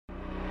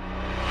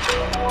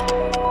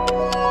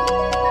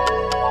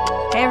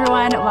Hey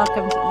everyone,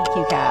 welcome to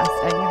EQcast.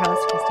 I'm your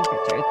host, Christy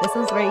Pritchard. This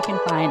is where you can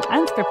find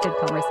unscripted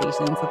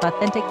conversations with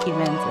authentic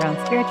humans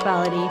around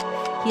spirituality,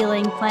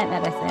 healing, plant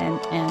medicine,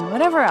 and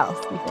whatever else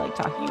we feel like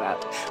talking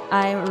about.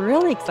 I'm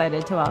really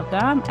excited to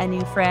welcome a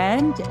new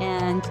friend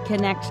and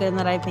connection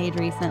that I've made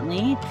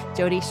recently,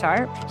 Jody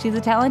Sharp. She's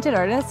a talented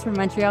artist from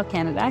Montreal,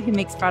 Canada, who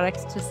makes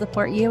products to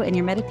support you in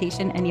your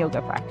meditation and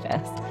yoga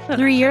practice.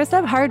 Through years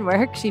of hard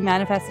work, she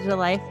manifested a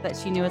life that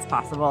she knew was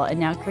possible and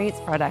now creates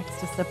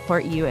products to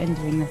support you in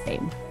doing the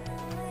same.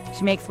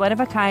 She makes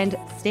one-of-a-kind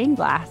stained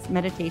glass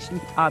meditation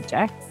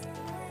objects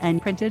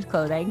and printed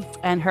clothing,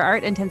 and her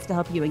art intends to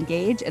help you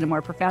engage in a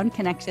more profound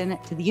connection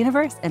to the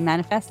universe and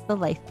manifest the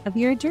life of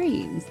your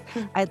dreams.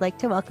 I'd like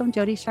to welcome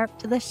Jody Sharp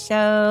to the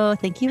show.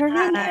 Thank you for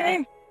being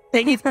here.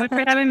 Thank you so much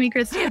for having me,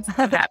 Christy. I'm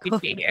so happy to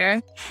be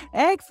here.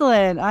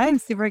 Excellent. I'm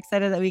super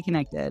excited that we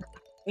connected.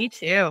 Me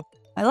too.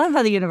 I love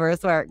how the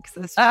universe works.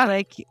 It's just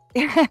like,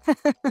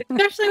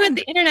 especially with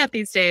the internet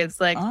these days,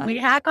 like we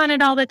hack on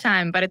it all the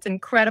time, but it's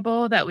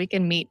incredible that we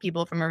can meet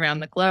people from around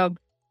the globe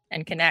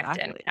and connect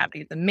and have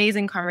these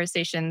amazing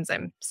conversations.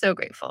 I'm so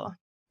grateful.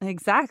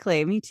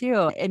 Exactly. Me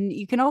too. And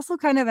you can also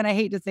kind of, and I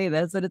hate to say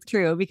this, but it's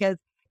true, because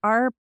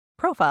our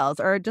profiles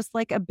are just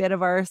like a bit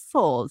of our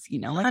souls, you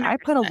know, like 100%. I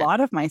put a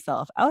lot of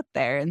myself out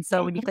there. And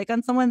so when you click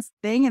on someone's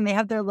thing and they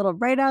have their little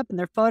write-up and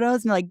their photos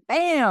and you're like,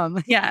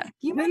 bam. Yeah.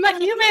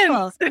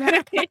 Humans.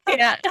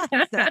 Yeah.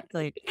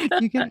 Exactly.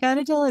 You can kind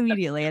of tell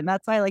immediately. And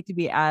that's why I like to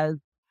be as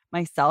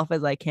myself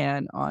as I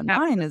can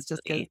online. Is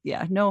just because,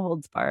 no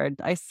holds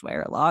barred. I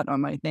swear a lot on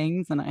my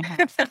things and I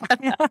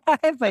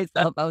have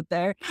myself out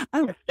there.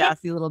 I'm a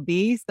sassy little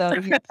bee, so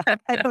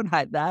I don't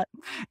hide that.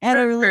 And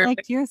I really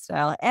liked your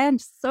style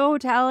and so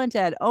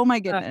talented. Oh my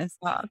goodness.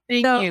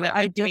 Thank you.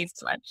 That means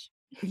so much.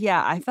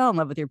 Yeah, I fell in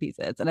love with your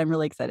pieces and I'm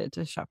really excited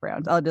to shop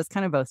around. I'll just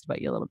kind of boast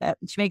about you a little bit.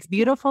 She makes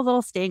beautiful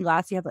little stained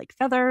glass. You have like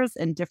feathers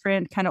and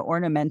different kind of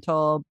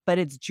ornamental, but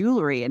it's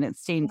jewelry and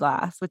it's stained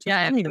glass, which is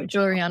I have some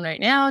jewelry on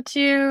right now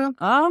too.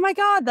 Oh my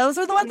God, those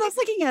are the ones I was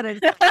looking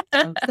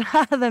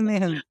at. The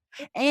moon.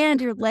 And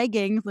your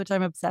leggings, which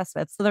I'm obsessed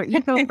with. So they're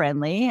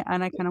eco-friendly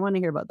and I kind of want to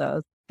hear about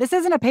those. This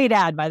isn't a paid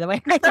ad, by the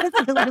way. I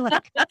just really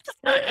like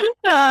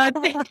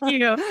thank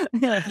you.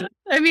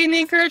 I mean, the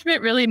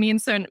encouragement really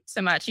means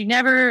so much. You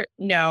never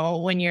know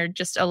when you're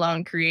just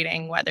alone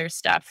creating whether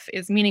stuff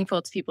is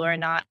meaningful to people or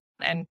not.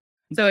 And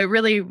so it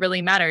really,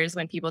 really matters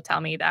when people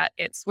tell me that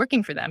it's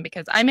working for them,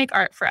 because I make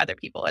art for other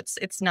people.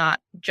 It's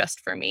not just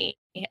for me.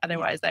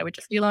 Otherwise, I would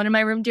just be alone in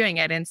my room doing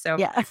it. And so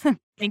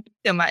thank you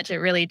so much. It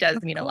really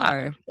does mean a lot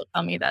when people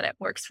tell me that it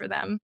works for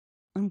them.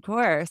 Of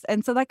course.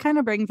 And so that kind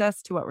of brings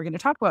us to what we're going to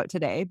talk about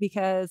today,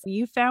 because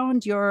you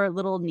found your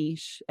little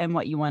niche and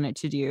what you wanted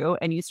to do,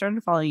 and you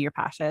started following your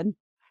passion.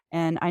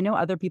 And I know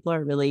other people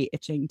are really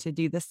itching to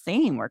do the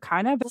same. We're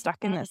kind of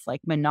stuck in this like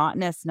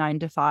monotonous 9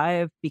 to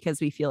 5 because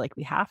we feel like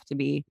we have to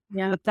be.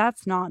 Yeah. But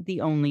that's not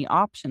the only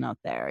option out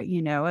there.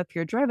 You know, if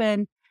you're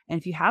driven and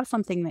if you have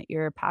something that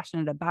you're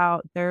passionate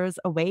about, there's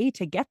a way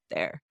to get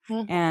there.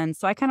 Mm-hmm. And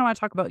so I kind of want to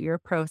talk about your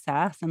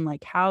process and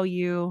like how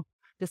you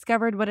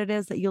discovered what it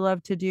is that you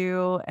love to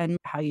do and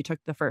how you took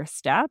the first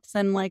steps.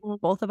 And like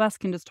both of us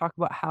can just talk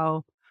about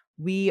how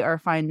we are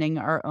finding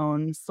our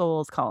own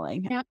soul's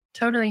calling. Yeah,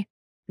 totally.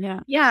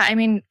 Yeah. Yeah. I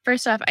mean,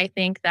 first off, I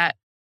think that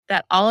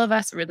all of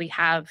us really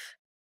have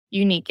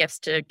unique gifts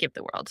to give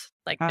the world.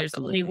 Like There's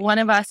only one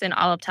of us in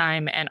all of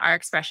time, and our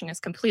expression is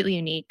completely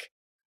unique.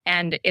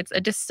 And it's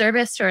a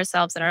disservice to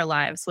ourselves and our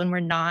lives when we're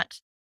not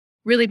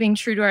really being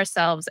true to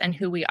ourselves and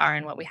who we are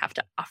and what we have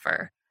to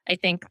offer. I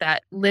think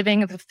that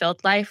living a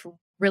fulfilled life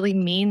really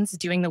means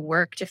doing the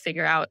work to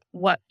figure out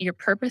what your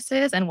purpose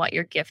is and what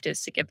your gift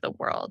is to give the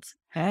world.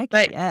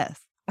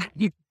 Yes.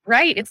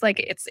 Right. It's like,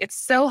 it's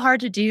so hard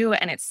to do,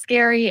 and it's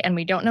scary, and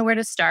we don't know where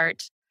to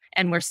start.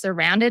 And we're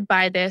surrounded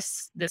by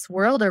this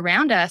world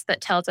around us that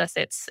tells us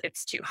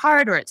it's too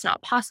hard, or it's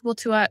not possible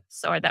to us,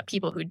 or that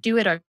people who do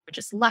it are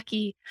just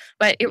lucky.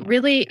 But it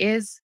really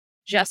is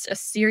just a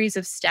series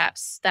of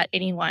steps that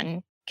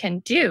anyone can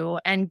do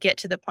and get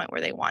to the point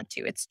where they want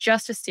to. It's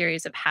just a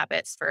series of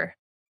habits for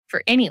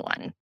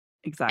anyone.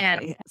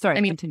 Exactly. And, sorry,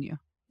 I mean, continue.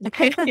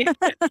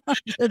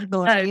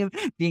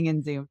 Being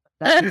in Zoom.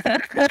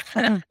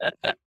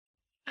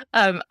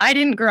 I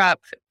didn't grow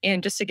up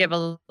in, just to give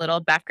a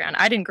little background,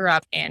 I didn't grow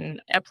up in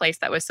a place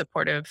that was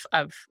supportive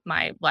of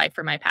my life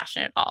or my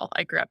passion at all.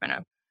 I grew up in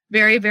a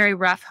very, very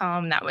rough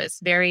home that was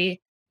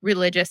very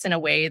religious in a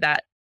way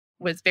that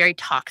was very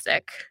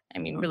toxic. I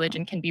mean,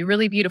 religion can be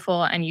really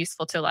beautiful and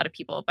useful to a lot of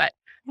people, but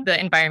the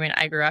environment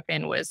I grew up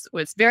in was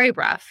very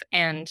rough.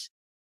 And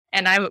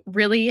I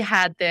really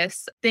had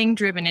this thing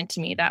driven into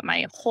me that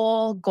my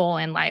whole goal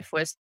in life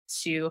was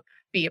to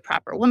be a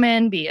proper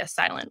woman, be a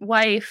silent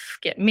wife,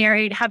 get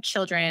married, have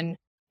children,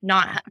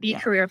 not be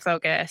career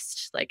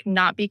focused, like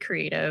not be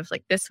creative.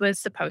 Like this was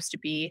supposed to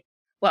be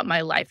what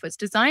my life was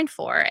designed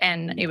for.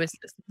 And it was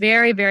this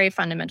very, very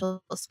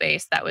fundamental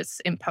space that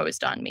was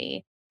imposed on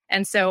me.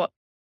 And so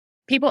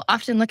people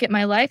often look at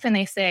my life and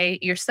they say,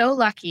 you're so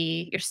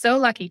lucky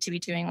to be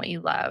doing what you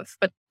love.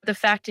 But the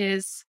fact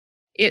is,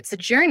 it's a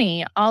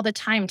journey all the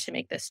time to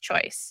make this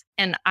choice.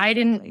 And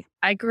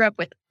I grew up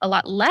with a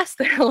lot less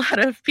than a lot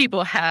of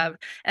people have,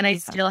 and I Yeah.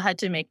 still had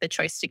to make the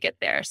choice to get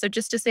there. So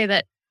just to say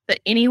that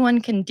anyone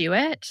can do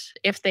it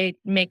if they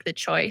make the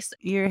choice.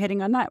 You're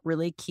hitting on that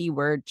really key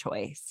word,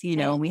 choice.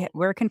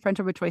 We're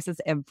confronted with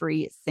choices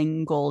every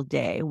single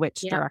day,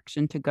 which Yeah.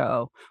 direction to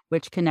go,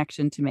 which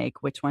connection to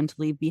make, which one to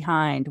leave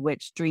behind,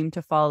 which dream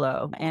to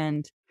follow.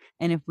 And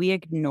if we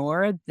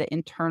ignore the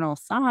internal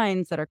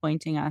signs that are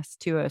pointing us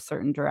to a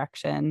certain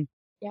direction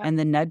Yeah. and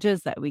the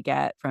nudges that we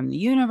get from the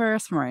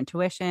universe, from our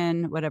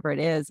intuition, whatever it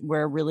is,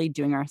 we're really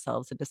doing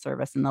ourselves a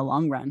disservice in the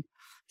long run.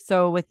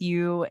 So with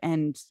you,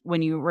 and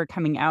when you were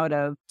coming out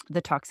of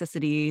the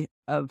toxicity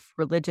of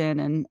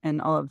religion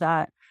and all of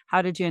that,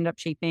 how did you end up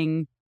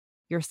shaping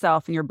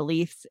yourself and your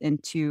beliefs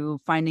into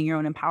finding your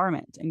own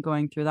empowerment and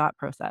going through that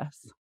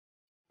process?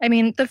 I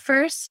mean, the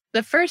first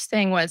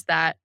thing was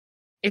that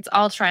it's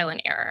all trial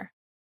and error.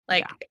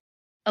 Like Yeah.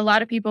 a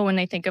lot of people, when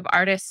they think of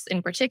artists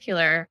in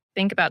particular,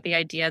 think about the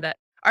idea that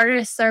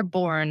artists are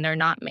born, they're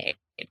not made.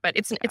 But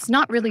it's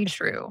not really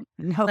true.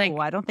 No, Like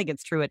I don't think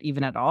it's true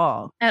even at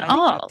all. at I think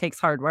that all. takes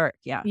hard work.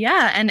 Yeah.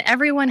 Yeah. And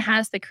everyone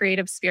has the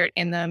creative spirit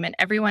in them, and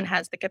everyone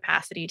has the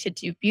capacity to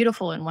do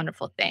beautiful and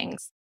wonderful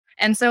things.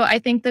 And so I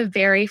think the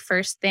very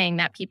first thing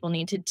that people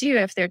need to do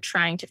if they're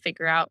trying to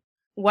figure out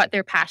what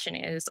their passion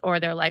is or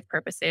their life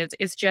purpose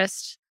is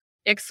just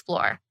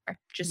explore,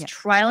 just Yeah.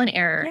 trial and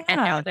error, and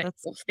know Yeah. that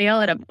That's you'll fail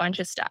at a bunch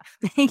of stuff.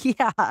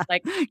 yeah.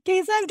 Like,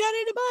 Case I've done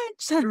it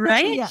a bunch.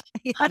 right? Yeah.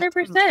 Yeah.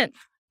 100%.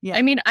 Yeah.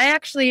 I mean,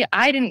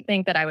 I didn't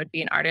think that I would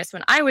be an artist.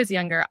 When I was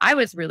younger, I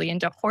was really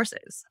into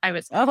horses. I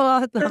was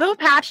Oh, so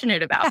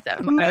passionate about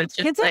them. I was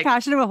just kids are like,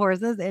 passionate about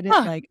horses. It is oh,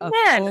 like a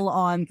man. full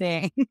on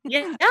thing.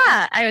 Yeah.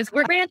 I was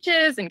working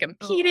ranches and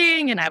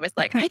competing. And I was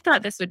like, I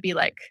thought this would be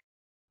like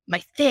my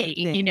thing,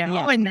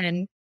 Yeah. And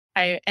then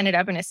I ended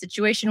up in a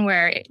situation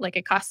where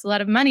it costs a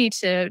lot of money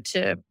to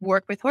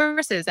work with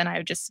horses, and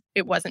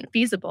it wasn't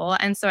feasible.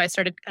 And so I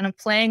started kind of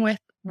playing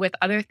with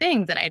other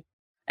things, and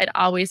I'd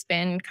always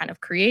been kind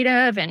of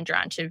creative and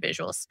drawn to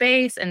visual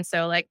space. And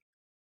so I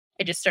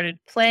just started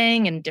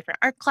playing in different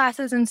art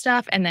classes and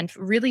stuff, and then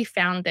really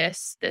found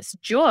this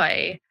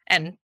joy.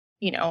 And,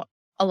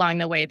 along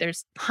the way,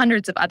 there's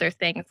hundreds of other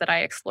things that I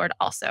explored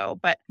also.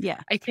 But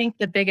Yeah. I think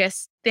the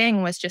biggest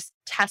thing was just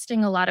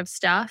testing a lot of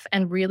stuff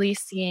and really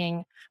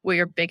seeing where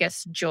your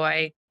biggest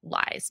joy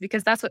lies,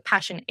 because that's what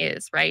passion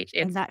is, right?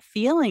 And that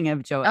feeling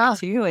of joy Oh,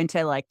 too, and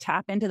to like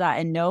tap into that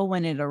and know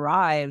when it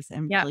arrives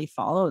and yeah, really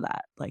follow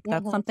that. Like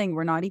that's mhm, something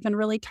we're not even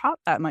really taught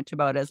that much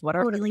about, is what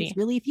our feelings totally.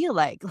 really feel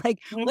like. Like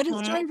what does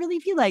Mhm. joy really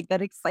feel like?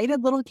 That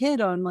excited little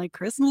kid on like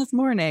Christmas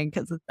morning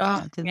because it's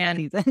Oh, tis man,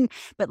 season.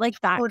 But like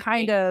that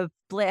kind totally. of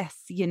bliss,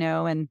 and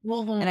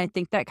I Mhm.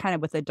 think that kind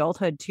of with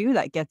adulthood too,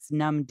 that gets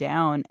numbed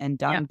down and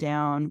Yeah, dumbed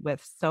down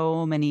with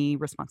so many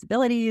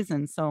responsibilities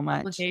and so much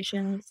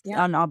obligations.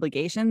 Yeah. on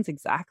obligations,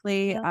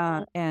 exactly,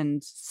 Mhm.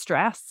 and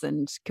stress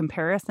and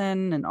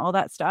comparison and all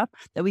that stuff,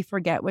 that we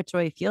forget what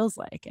joy feels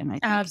like. And I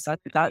think that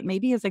Absolutely.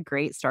 maybe is a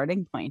great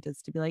starting point,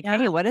 is to be like, Yeah.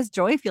 hey, what does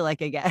joy feel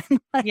like again?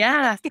 Like,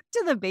 Yeah. let's get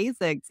to the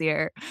basics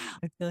here.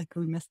 I feel like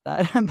we missed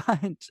that a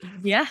bunch.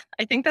 Yeah,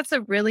 I think that's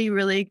a really,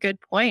 really good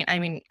point. I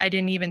mean, I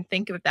didn't even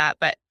think of that,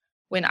 but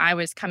when I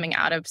was coming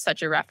out of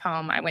such a rough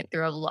home, I went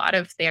through a lot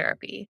of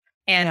therapy.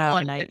 And Yeah,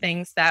 one of the nice.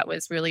 things that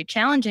was really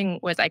challenging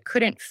was I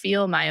couldn't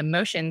feel my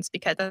emotions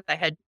because I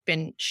had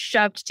been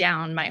shoved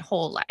down my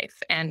whole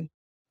life. And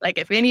like,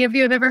 if any of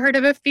you have ever heard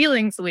of a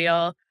feelings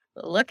wheel,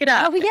 look it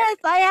up. Oh yes,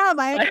 I am.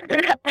 I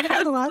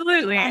had lots of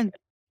Absolutely. fun.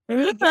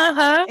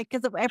 Uh-huh.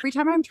 Because every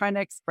time I'm trying to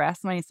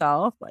express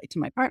myself, like to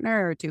my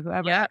partner or to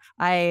whoever, Yeah.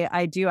 I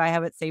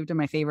have it saved in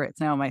my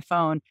favorites now on my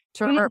phone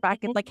to revert back.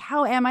 It's Mhm. like,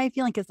 how am I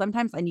feeling? Because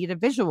sometimes I need a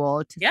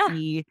visual to Yeah.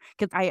 see,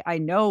 because I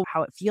know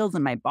how it feels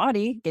in my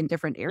body in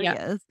different Yeah.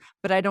 areas,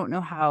 but I don't know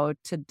how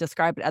to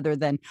describe it other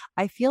than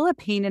I feel a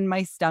pain in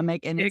my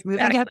stomach and it's moving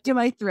up Exactly. to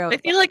my I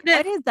throat. feel like this.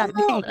 What is that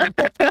pain?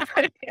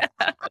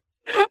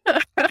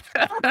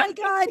 Oh my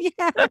God,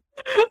 yeah.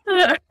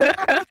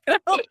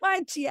 So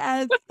much,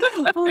 yes.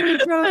 Holy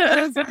throat,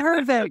 that was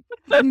perfect.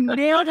 You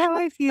nailed how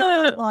I feel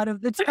a lot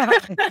of the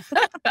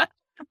time.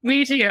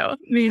 Me too.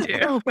 Me too.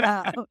 Oh,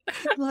 wow.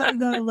 Not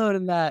alone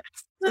in that.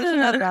 Especially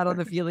not that on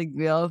the feelings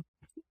wheel.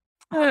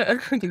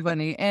 Too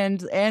funny.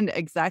 And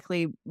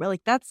exactly,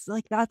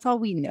 that's all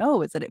we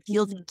know, is that it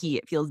feels Mhm. icky,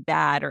 it feels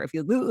bad, or it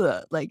feels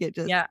ugh, like it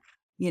just, Yeah.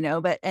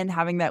 but and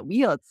having that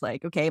wheel, it's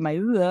like, okay, my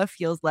ugh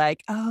feels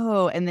like,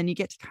 oh, and then you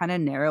get to kind of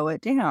narrow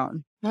it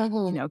down.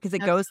 Mhm. Because it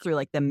goes Absolutely. through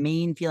like the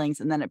main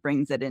feelings and then it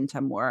brings it into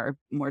more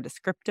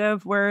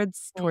descriptive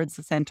words towards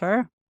the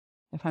center,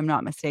 if I'm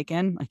not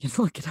mistaken. I can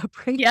look it up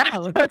right Yeah.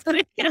 now.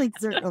 Totally. Yeah. Like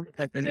certain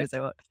I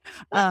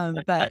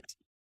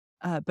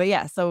won't. But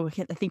yeah, so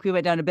I think we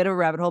went down a bit of a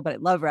rabbit hole, but I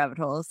love rabbit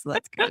holes, so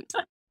that's great.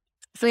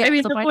 So yeah, I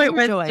mean, so the point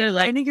was to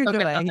finding your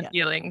focus joy. on the Yeah.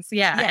 feelings.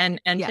 Yeah. Yeah.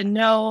 And Yeah. to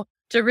know,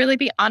 to really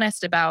be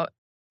honest about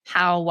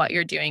how what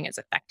you're doing is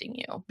affecting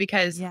you.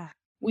 Because Yeah.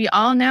 we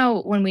all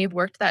know when we've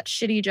worked that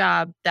shitty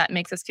job that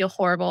makes us feel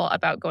horrible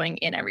about going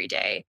in every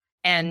day.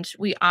 And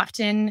we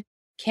often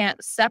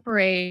can't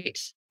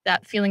separate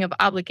that feeling of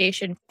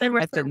obligation. Then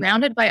we're I've been there.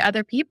 surrounded by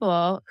other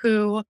people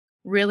who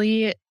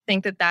really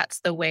think that that's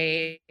the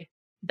way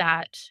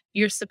that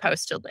you're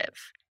supposed to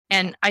live.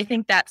 And I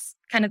think that's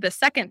kind of the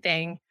second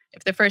thing.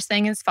 If the first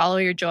thing is follow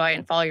your joy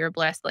and follow your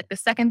bliss, like the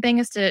second thing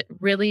is to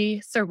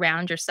really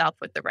surround yourself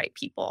with the right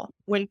people.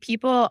 When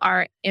people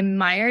are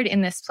mired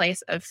in this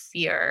place of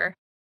fear,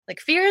 like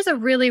fear is a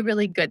really,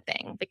 really good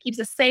thing. It keeps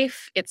us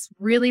safe. It's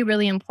really,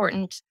 really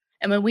important.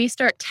 And when we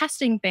start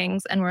testing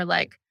things and we're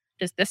like,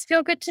 does this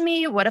feel good to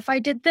me? What if I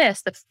did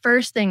this? The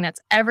first thing that's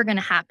ever going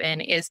to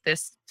happen is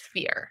this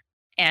fear.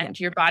 And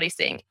your body's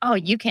saying, oh,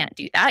 you can't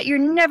do that. You're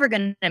never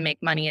going to make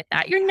money at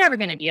that. You're never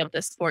going to be able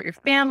to support your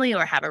family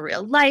or have a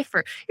real life,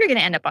 or you're going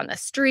to end up on the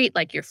street.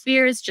 Like your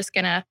fear is just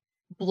going to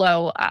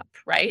blow up,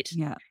 right?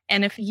 Yeah.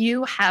 And if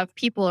you have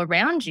people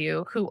around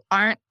you who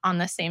aren't on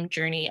the same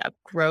journey of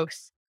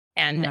growth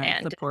and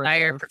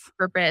desire for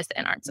purpose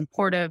and aren't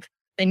supportive,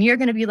 then you're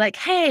going to be like,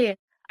 hey,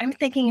 I'm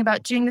thinking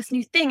about doing this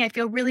new thing. I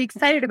feel really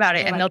excited about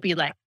it. And they'll be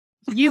like,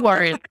 you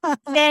are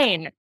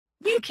insane.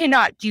 You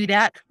cannot do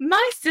that.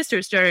 My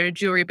sister started a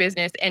jewelry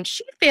business and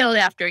she failed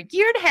after a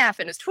year and a half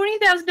and is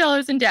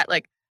 $20,000 in debt.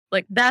 Like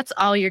that's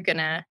all you're going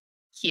to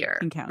hear.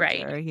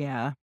 Right?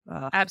 Yeah.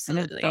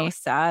 Absolutely. And it's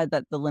so sad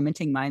that the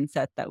limiting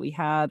mindset that we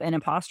have, and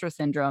imposter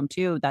syndrome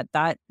too,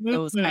 that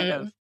those kind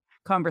of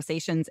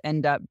conversations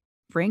end up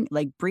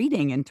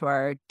breeding into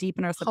our deep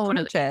in our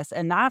subconscious.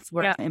 And that's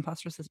where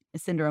imposter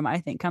syndrome, I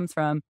think, comes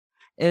from.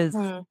 Is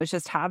it's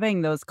just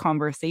having those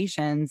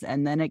conversations,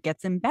 and then it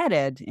gets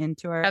embedded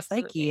into our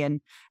psyche, and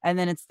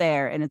then it's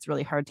there, and it's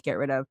really hard to get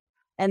rid of.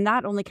 And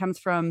that only comes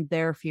from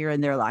their fear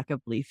and their lack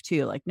of belief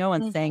too. Like no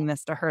one's saying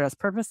this to hurt us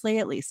purposely.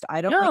 At least I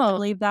don't like to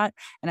believe that.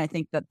 And I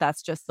think that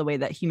that's just the way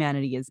that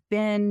humanity has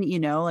been. You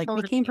know, like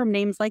we came from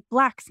names like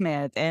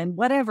blacksmith and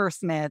whatever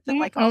smith, and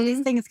like all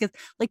these things. Because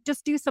like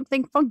just do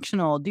something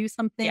functional, do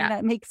something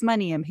that makes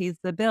money and pays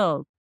the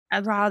bills,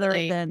 rather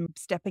than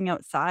stepping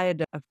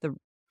outside of the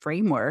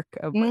framework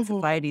of what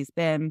society's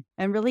been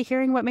and really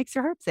hearing what makes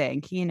your heart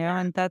sing, you know.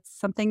 And that's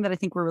something that I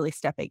think we're really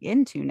stepping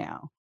into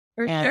now.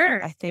 For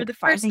sure. I think for the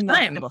first finding time.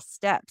 those little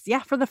steps.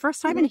 Yeah, for the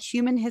first time in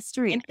human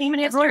history. Everyone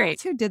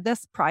else who did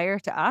this prior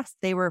to us,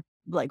 they were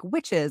like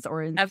witches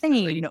or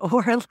insane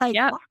or like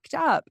locked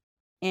up.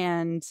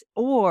 And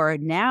or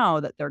now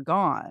that they're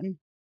gone,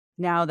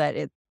 now that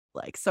it's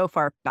like so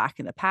far back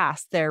in the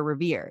past, they're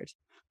revered.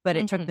 But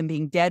it took them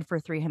being dead for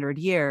 300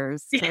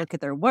 years to look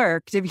at their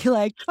work to be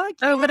like, fuck,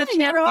 what a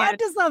champion. You're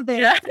onto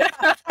something.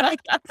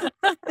 Like,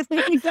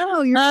 there you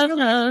go.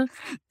 You're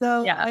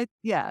so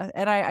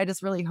and I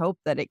just really hope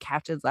that it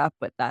catches up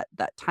with that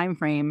time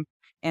frame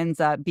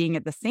ends up being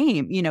at the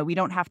same. You know, we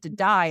don't have to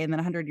die, and then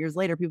 100 years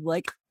later, people are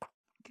like,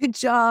 good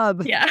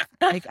job. Yeah.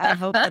 Like I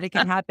hope that it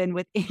can happen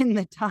within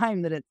the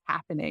time that it's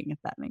happening. If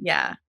that makes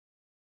sense.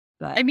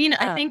 But, I mean,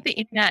 I think the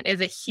internet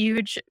is a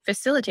huge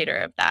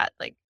facilitator of that.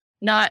 Like,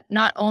 not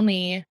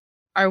only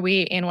are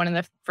we in one of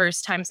the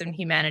first times in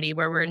humanity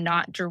where we're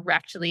not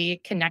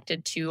directly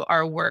connected to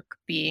our work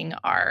being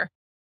our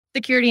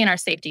security and our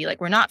safety.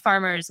 Like we're not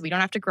farmers. We don't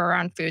have to grow our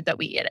own food that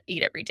we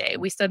eat every day.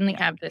 We suddenly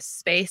have this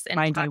space. And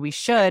mind you, we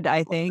should,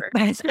 I think.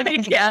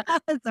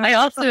 I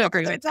also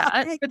agree with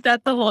that, but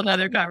that's a whole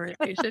nother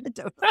conversation.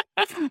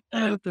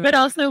 But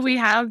also we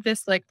have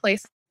this like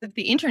place of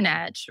the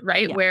internet,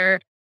 right? Where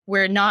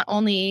not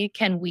only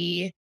can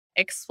we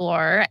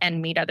explore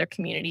and meet other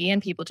community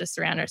and people to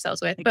surround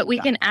ourselves with, but we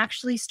can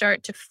actually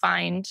start to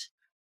find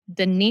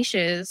the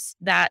niches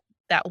that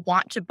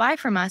want to buy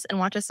from us and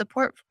want to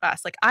support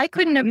us. Like I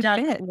couldn't have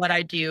done what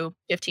I do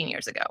 15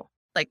 years ago.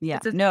 Like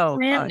it's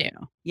brand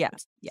new.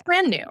 Yes. Yeah.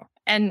 Brand new.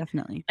 And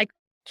definitely. I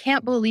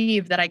can't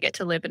believe that I get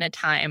to live in a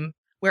time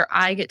where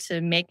I get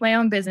to make my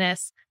own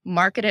business,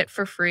 market it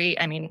for free.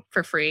 I mean,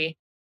 for free,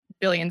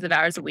 billions of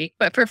hours a week,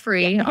 but for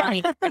free,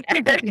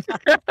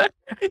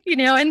 you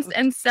know,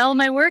 and sell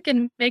my work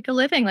and make a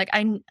living. Like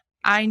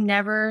I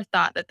never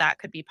thought that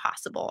could be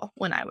possible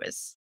when I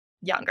was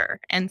younger.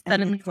 And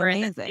suddenly we're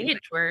in a stage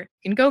where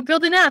you can go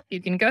build an app,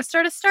 you can go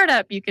start a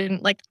startup, you can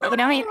like, oh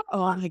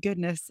my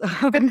goodness.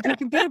 You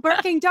can be a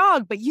barking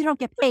dog, but you don't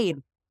get paid.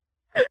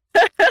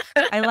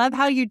 I love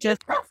how you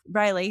just,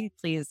 Riley,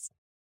 please.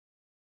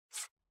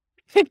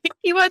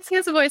 He wants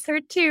his voice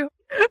heard too.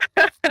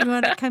 You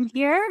want to come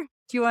here?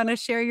 Do you want to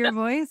share your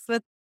voice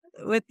with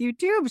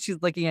YouTube?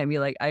 She's looking at me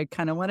like, I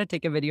kind of want to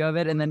take a video of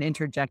it and then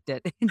interject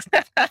it.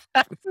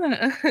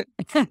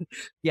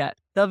 Yeah,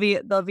 there'll be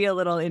a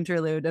little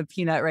interlude of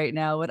Peanut right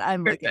now, what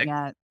I'm looking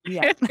at.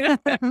 Yeah.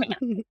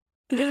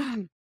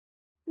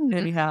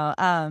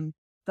 Anyhow,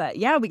 but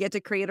yeah, we get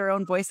to create our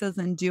own voices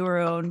and do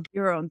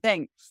your own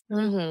thing.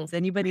 Does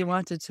anybody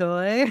want a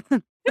toy?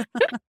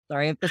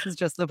 Sorry if this is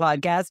just the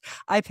podcast.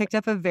 I picked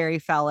up a very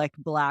phallic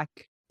black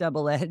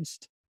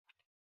double-edged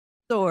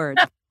sword.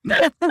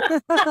 The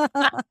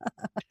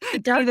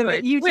dog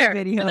YouTube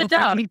video. For the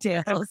dog.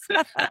 Details.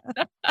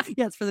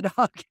 Yes, for the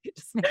dog.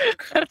 Just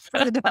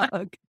for the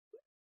dog.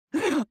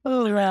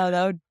 Oh wow,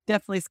 that would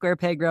definitely square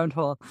peg round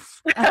hole.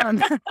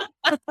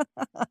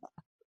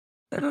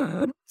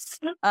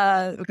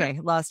 Okay,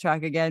 lost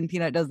track again.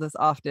 Peanut does this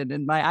often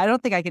in I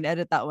don't think I can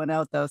edit that one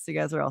out though. So you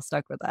guys are all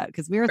stuck with that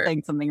because we were Sure.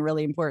 saying something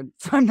really important.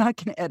 So I'm not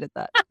going to edit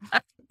that.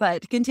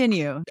 But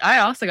continue. I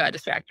also got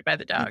distracted by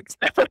the dogs.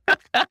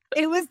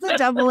 It was the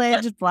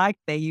double-edged black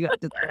thing. You got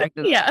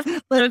distracted. Yeah,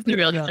 Let's that's the be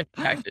real real.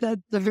 distraction.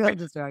 That's the real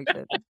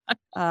distraction.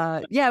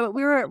 Yeah, but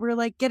we're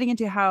like getting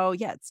into how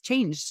it's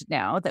changed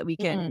now that we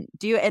can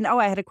do. And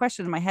I had a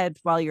question in my head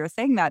while you were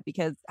saying that,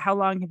 because how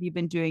long have you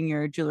been doing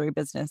your jewelry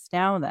business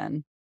now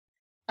then?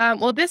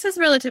 Well, this is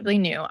relatively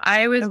new.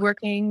 I was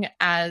working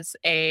as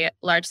a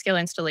large-scale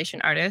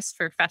installation artist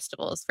for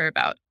festivals for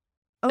about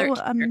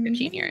 13 or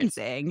 15 years.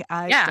 Amazing.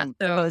 I Yeah, don't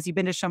suppose you've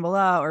been to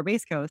Shambhala or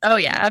Base Coast. Oh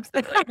yeah,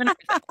 absolutely.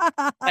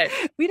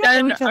 100%. We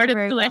don't know each other Art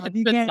very well. installations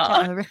You as can't well.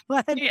 tell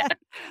everyone. Yeah.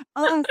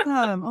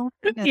 Awesome. Oh my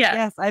goodness. Yeah.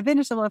 Yes, I've been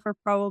to Shambhala for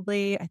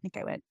probably, I think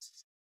I went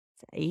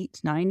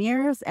 8-9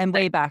 years, and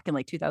way back in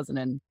like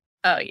 2004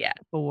 Oh yeah.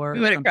 or We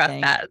would have crossed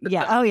something. that.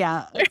 Yeah. Oh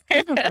yeah.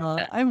 Beautiful.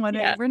 I'm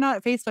wondering. Yeah. We're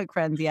not Facebook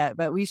friends yet,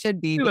 but we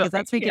should be, We will because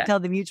that's be, where we can tell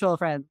the mutual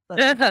friends.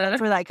 That's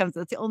where that comes.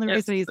 That's the only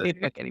reason we use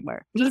Facebook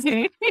anymore.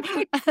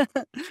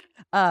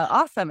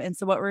 Awesome. And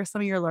so what were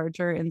some of your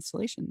larger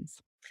installations?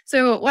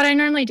 So what I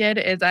normally did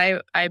is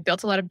I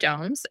built a lot of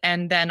domes,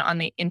 and then on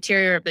the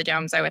interior of the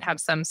domes, I would have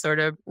some sort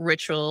of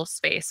ritual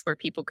space where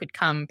people could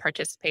come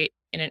participate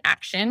in an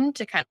action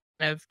to kind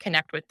of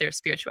connect with their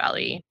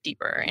spirituality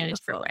deeper in a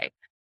different way.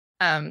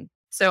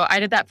 So I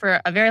did that for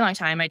a very long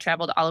time. I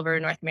traveled all over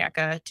North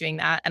America doing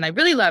that, and I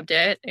really loved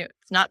it.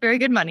 It's not very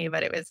good money,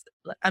 but it was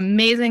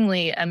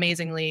amazingly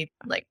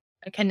like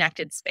a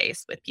connected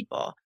space with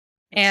people.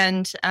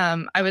 And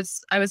I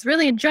was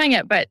really enjoying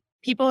it, but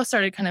people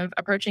started kind of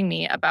approaching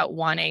me about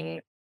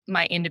wanting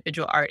my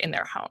individual art in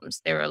their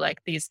homes. They were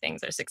like, these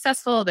things are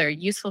successful, they're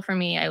useful for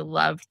me. I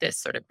love this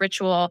sort of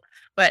ritual,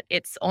 but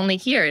it's only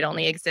here. It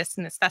only exists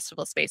in this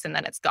festival space, and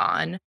then it's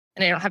gone.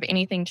 And I don't have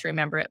anything to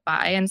remember it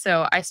by. And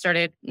so I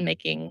started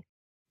making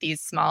these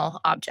small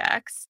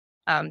objects,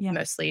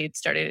 mostly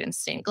started in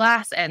stained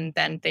glass, and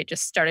then they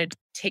just started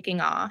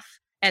taking off.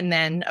 And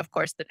then, of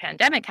course, the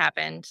pandemic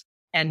happened,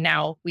 and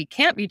now we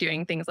can't be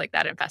doing things like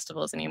that in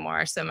festivals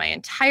anymore. So my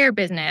entire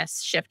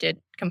business shifted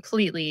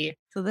completely.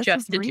 So this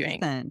just is to doing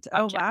recent.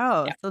 Oh,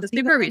 wow. Yeah, So it's see, the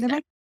super recent.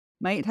 pandemic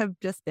might have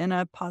just been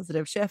a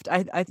positive shift.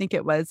 I think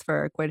it was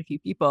for quite a few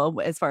people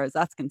as far as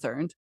that's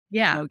concerned.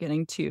 Yeah.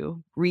 Getting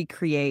to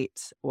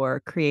recreate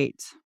or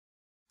create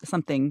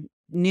something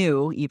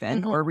new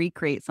even, or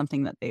recreate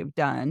something that they've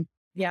done.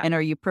 Yeah. And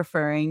are you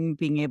preferring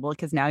being able,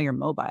 because now you're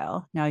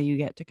mobile, now you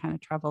get to kind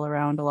of travel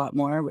around a lot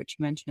more, which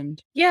you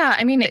mentioned. Yeah,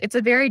 I mean, it's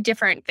a very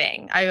different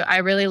thing. I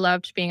really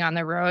loved being on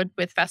the road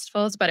with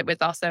festivals, but it was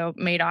also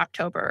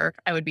mid-October.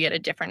 I would be at a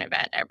different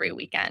event every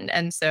weekend.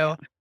 And so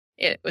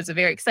it was a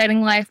very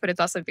exciting life, but it's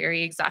also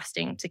very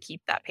exhausting to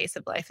keep that pace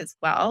of life as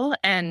well.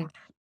 And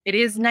it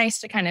is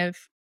nice to kind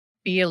of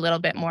be a little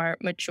bit more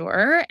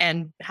mature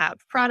and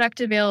have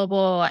product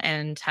available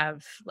and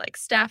have like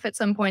staff at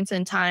some points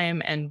in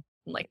time and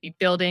like be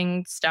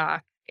building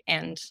stock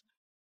and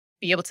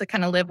be able to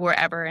kind of live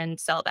wherever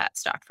and sell that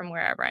stock from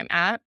wherever I'm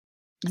at.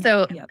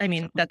 So, I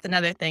mean, that's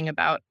another thing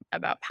about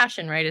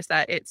passion, right? Is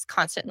that it's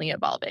constantly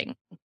evolving.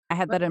 I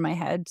had that in my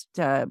head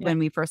when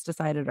we first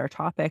decided our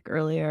topic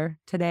earlier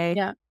today.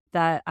 Yeah.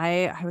 That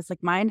I was like,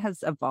 mine has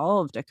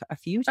evolved a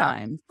few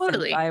times.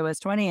 Totally. Since I was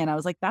 20, and I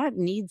was like, that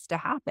needs to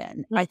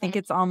happen. I think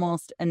it's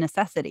almost a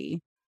necessity,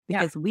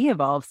 because we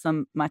evolve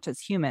so much as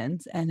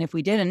humans. And if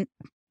we didn't,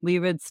 we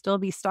would still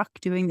be stuck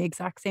doing the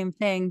exact same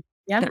thing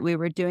that we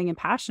were doing and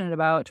passionate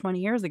about 20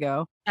 years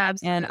ago.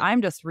 Absolutely. And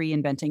I'm just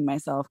reinventing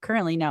myself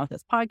currently now with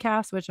this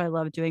podcast, which I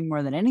love doing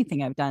more than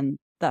anything I've done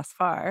thus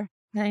far.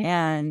 Nice.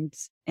 And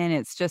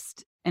it's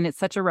just, and it's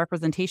such a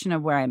representation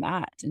of where I'm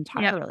at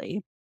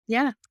entirely.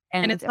 Yeah.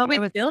 And it's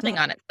always building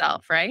on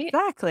itself, right?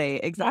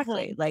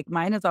 Exactly. Like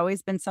mine has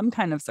always been some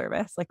kind of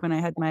service. Like when I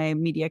had my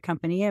media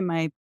company in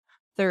my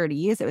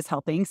 30s, it was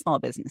helping small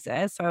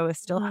businesses. So I was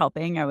still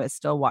helping. I was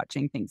still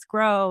watching things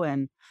grow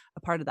and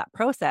a part of that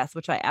process,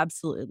 which I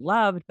absolutely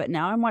loved. But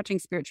now I'm watching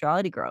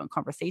spirituality grow and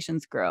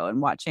conversations grow, and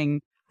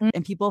watching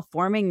and people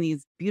forming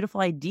these beautiful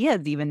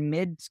ideas even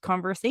mid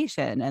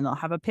conversation, and they'll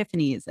have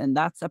epiphanies, and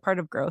that's a part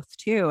of growth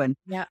too. And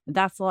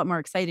that's a lot more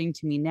exciting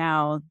to me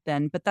now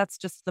but that's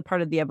just the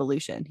part of the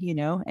evolution,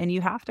 and you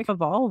have to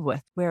evolve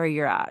with where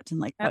you're at and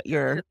like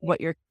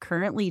what you're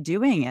currently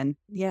doing. And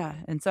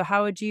and so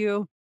how would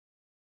you,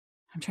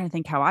 I'm trying to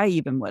think how I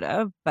even would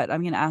have, but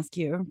I'm going to ask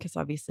you, because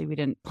obviously we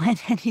didn't plan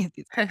any of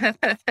these.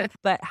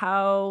 But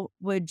how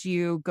would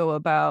you go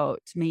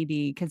about,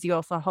 maybe, because you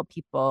also help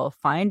people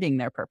finding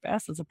their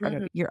purpose as a part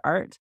of your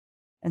art.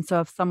 And so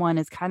if someone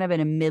is kind of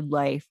in a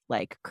midlife,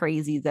 like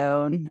crazy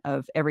zone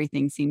of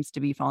everything seems to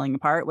be falling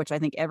apart, which I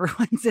think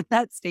everyone's in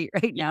that state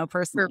right now,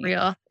 personally. For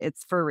real.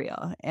 It's for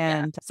real.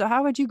 And so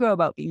how would you go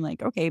about being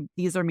like, okay,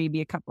 these are maybe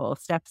a couple of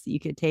steps that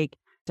you could take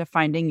to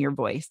finding your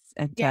voice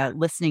and to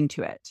listening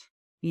to it?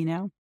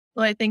 Well,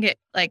 I think it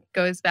like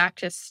goes back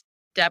to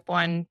step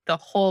one the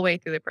whole way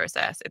through the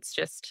process. It's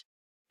just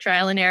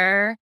trial and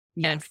error,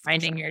 and Yes, for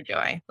finding sure. your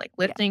joy, like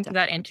Yeah, listening to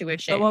that definitely. But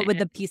intuition what would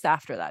and the piece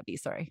after that be?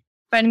 Sorry.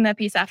 finding that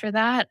peace after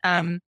that.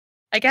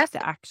 I guess,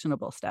 The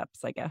actionable steps,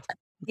 I guess. It's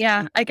yeah,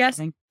 kind of I guess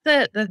exciting.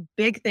 the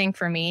big thing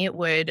for me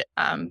would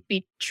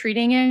be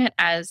treating it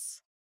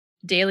as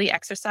daily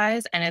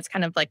exercise, and it's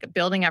kind of like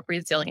building up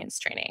resilience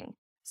training.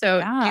 So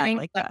Yeah, I doing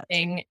like that.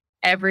 something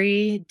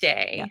every Yeah.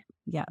 day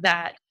Yeah.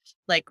 that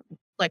like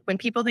when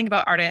people think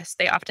about artists,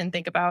 they often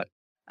think about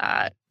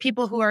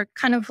people who are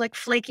kind of like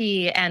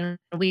flaky and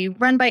we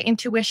run by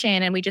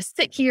intuition and we just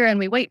sit here and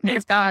we wait for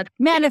God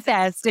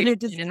Manifest and it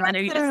just and drops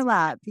then we in our just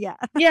lap. Yeah.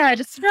 yeah, it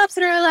just drops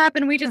in our lap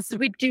and we do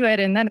it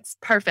and then it's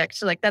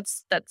perfect. Like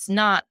that's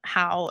not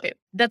how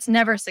that's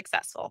never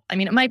successful. I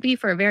mean, it might be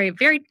for a very,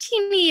 very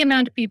teeny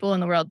amount of people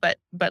in the world, but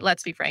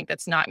let's be frank,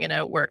 that's not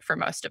gonna work for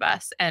most of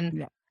us.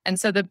 Yeah. And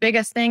so the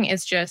biggest thing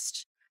is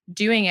just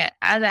doing it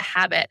as a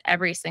habit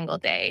every single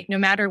day, no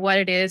matter what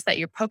it is that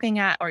you're poking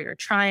at or you're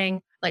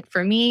trying. Like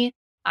for me,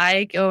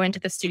 I go into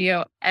the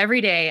studio every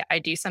day. I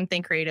do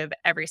something creative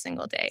every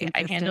single day. I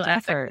handle Consistent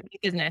aspects of effort. my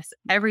business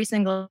every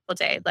single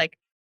day.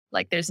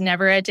 Like there's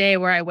never a day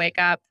where I wake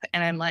up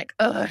and I'm like,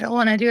 oh, I don't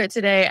want to do it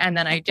today. And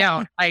then I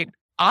don't. I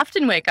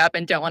often wake up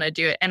and don't want to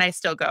do it. And I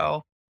still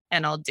go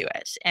and I'll do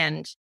it.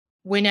 And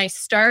when I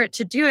start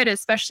to do it,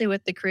 especially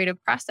with the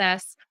creative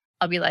process,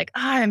 I'll be like,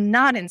 oh, I'm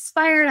not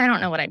inspired. I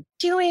don't know what I'm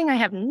doing. I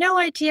have no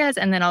ideas.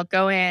 And then I'll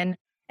go in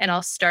and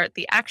I'll start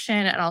the action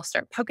and I'll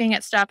start poking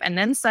at stuff. And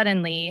then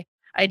suddenly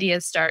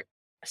ideas start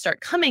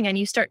coming and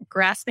you start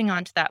grasping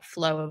onto that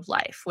flow of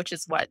life, which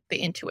is what the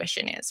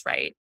intuition is,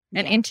 right?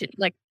 And Yeah. into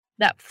like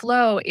that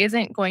flow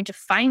isn't going to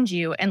find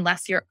you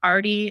unless you're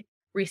already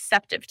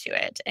receptive to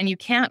it. And you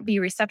can't be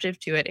receptive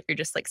to it if you're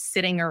just like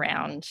sitting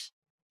around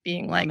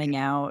being like Numbing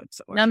out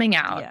or numbing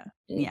out. yeah.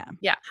 Yeah.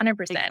 Yeah, 100%.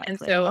 And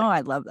Exactly. so Oh,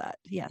 I love that.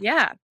 Yes.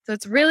 yeah. So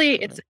it's really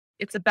Totally.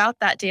 it's about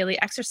that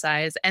daily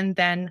exercise and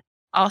then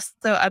also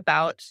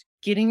about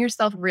getting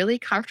yourself really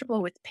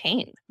comfortable with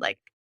pain. Like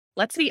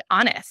let's be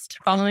honest,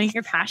 following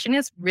your passion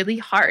is really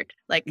hard.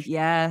 Like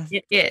Yes.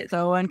 it is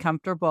So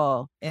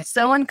uncomfortable. it's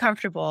so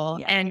uncomfortable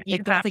Yeah. and you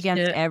It goes have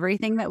against to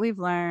everything that we've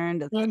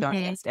learned. It's going Mhm.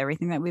 against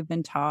everything that we've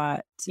been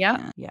taught. Yeah.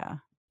 And yeah.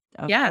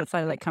 Yeah.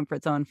 Outside of like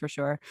comfort zone for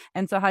sure.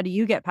 And so how do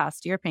you get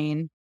past your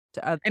pain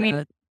to I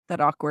mean, that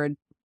awkward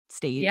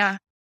stage? yeah.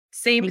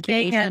 Same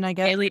thing as Incubation, I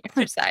guess. daily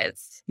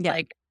exercise. Yeah.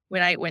 Like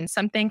when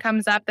something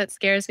comes up that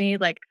scares me,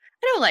 like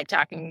I don't like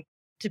talking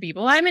to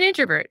people. I'm an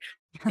introvert.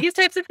 These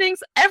types of things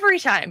every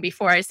time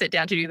before I sit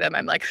down to do them,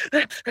 I'm like,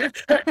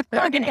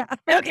 okay,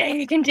 okay,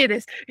 you can do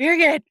this. You're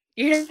good.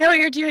 You know what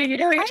you're doing. You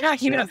know what you're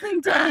talking about. I'm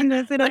doing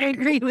this and I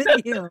agree with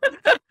you.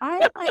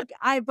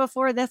 I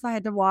before this I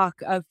had to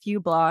walk a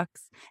few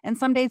blocks and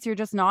some days you're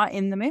just not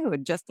in the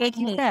mood, just like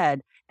you Mhm.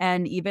 said.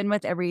 And even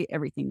with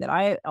everything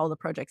that all the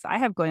projects I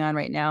have going on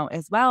right now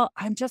as well,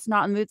 I'm just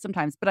not in the mood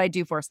sometimes, but I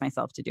do force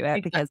myself to do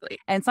it Exactly.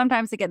 and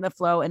sometimes I get in the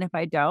flow. And if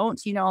I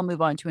don't, I'll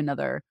move on to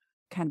another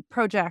kind of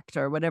project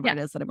or whatever Yeah, it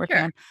is that I'm working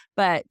sure.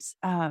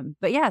 on.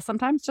 But yeah,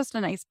 sometimes just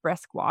a nice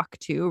brisk walk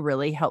too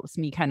really helps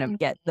me kind of Mhm.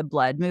 get the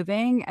blood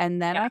moving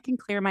and then Yeah. I can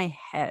clear my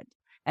head.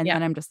 And Yeah.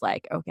 then I'm just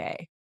like,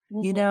 okay,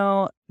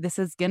 Mhm. this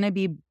is going to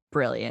be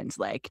brilliant.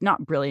 Like,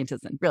 not brilliant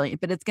isn't brilliant,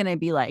 but it's going to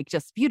be like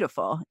just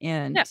beautiful.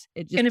 And Yeah. it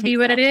It's just gonna be takes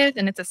what that. it is,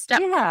 and it's a step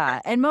Yeah.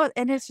 forward.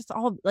 And it's just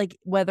all like,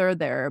 whether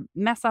they're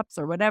mess ups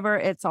or whatever,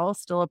 it's all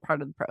still a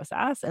part of the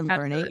process and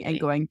learning and Absolutely.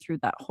 going through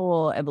that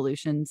whole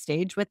evolution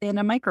stage within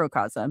a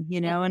microcosm,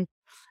 Mm.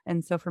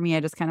 and so for me, I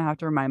just kind of have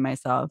to remind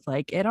myself,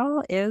 like, it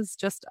all is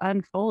just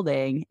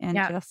unfolding and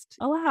Yeah. just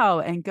allow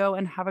and go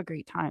and have a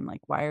great time.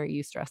 Like, why are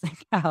you stressing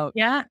out?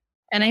 Yeah.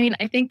 And I mean,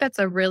 I think that's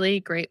a really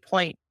great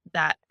point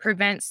that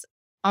prevents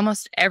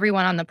almost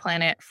everyone on the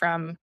planet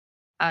from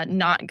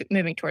not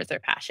moving towards their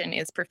passion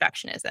is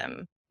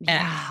perfectionism. And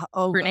Yeah.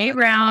 Oh, Brene God.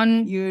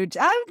 Brown, Huge.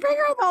 I bring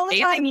her up all the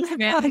time amazing in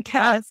the human.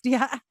 podcast.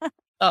 Yeah.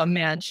 Oh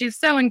man, she's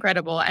so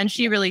incredible. And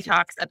she Yeah, really she is.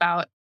 talks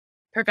about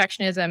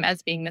perfectionism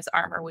as being this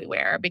armor we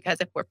wear because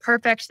if we're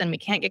perfect, then we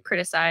can't get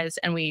criticized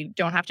and we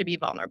don't have to be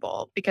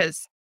vulnerable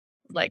because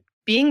like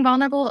being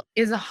vulnerable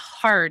is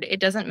hard. It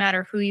doesn't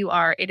matter who you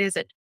are. It is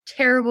a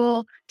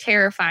terrible,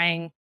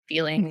 terrifying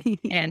feeling.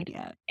 And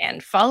Yeah.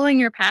 and following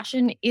your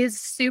passion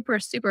is super,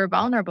 super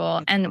vulnerable.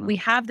 It's And we vulnerable.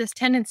 have this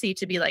tendency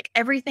to be like,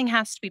 everything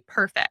has to be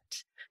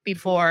perfect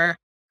before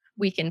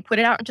we can put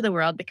it out into the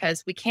world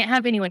because we can't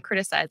have anyone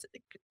criticize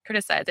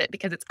it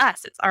because it's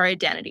us, it's our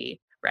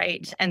identity,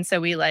 right? Yeah. And so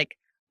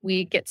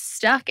we get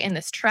stuck in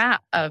this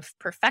trap of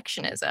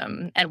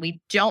perfectionism and we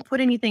don't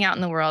put anything out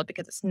in the world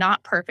because it's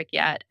not perfect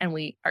yet and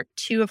we are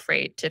too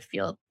afraid to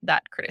feel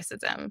that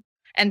criticism.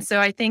 And so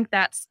I think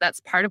that's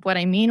part of what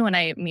I mean when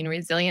I mean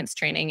resilience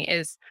training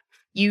is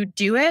you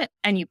do it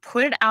and you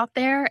put it out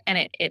there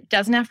and it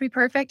doesn't have to be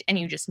perfect and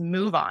you just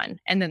move on.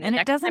 And then the And it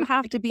next time doesn't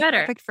have it's to be better,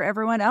 perfect for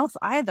everyone else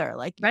either.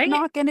 Like, you're right?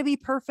 not going to be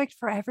perfect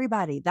for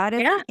everybody. That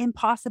is Yeah, an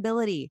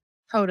impossibility.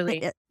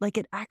 totally.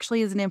 It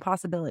actually is an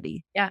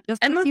impossibility. Yeah.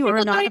 Just And because most you are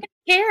people don't not. even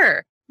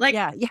care. Like,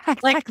 Yeah. Yeah.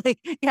 like Exactly.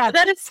 Yeah.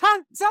 that is,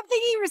 Stop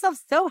thinking of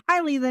yourself so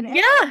highly that yeah,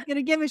 anyone's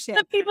gonna give a shit.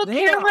 that people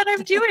They care what I'm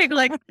don't. doing.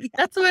 Like, Yeah.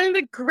 that's one of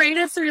the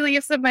greatest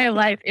reliefs of my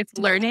life. It's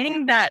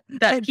learning that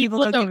And people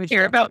people don't give don't a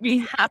care shit. about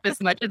me half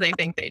as much as they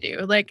think they do.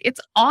 Like, it's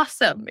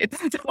awesome. It's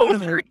so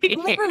Totally.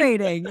 freeing.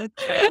 Liberating.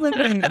 It's so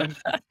liberating.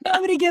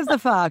 Nobody gives a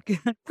fuck.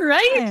 I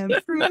Right? am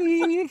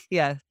free.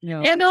 Yes.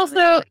 No. And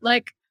also,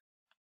 like,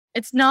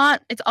 it's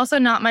also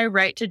not my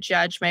right to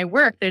judge my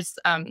work. There's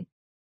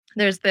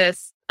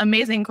this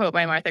amazing quote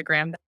by Martha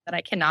Graham that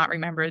I cannot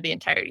remember the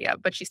entirety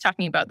of, but she's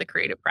talking about the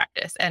creative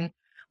practice. And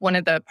one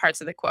of the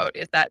parts of the quote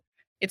is that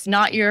it's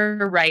not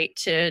your right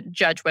to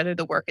judge whether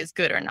the work is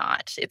good or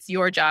not. It's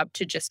your job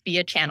to just be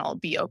a channel,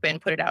 be open,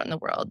 put it out in the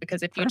world.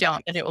 Because if you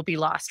don't, then it will be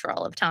lost for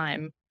all of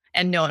time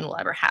and no one will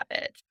ever have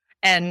it.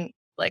 And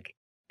like,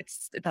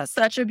 it's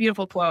such a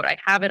beautiful quote. I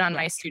have it on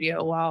my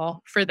studio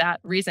wall for that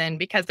reason,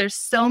 because there's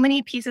so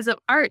many pieces of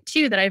art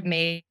too that I've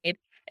made,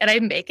 and I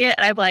make it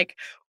and I'm like,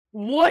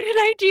 what did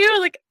I do?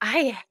 Like,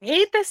 I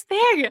hate this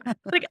thing.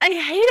 Like, I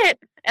hate it.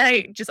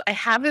 And I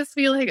have this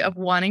feeling of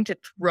wanting to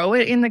throw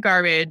it in the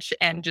garbage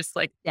and just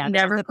like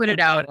never put it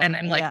out. And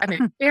I'm like, I'm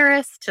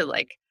embarrassed to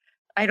like,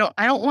 I don't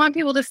want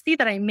people to see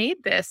that I made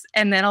this.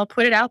 And then I'll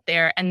put it out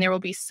there and there will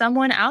be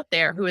someone out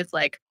there who is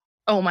like,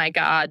 oh my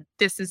God,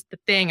 this is the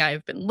thing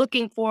I've been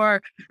looking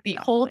for the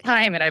whole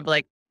time. And I'm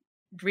like,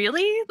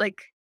 really?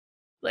 Like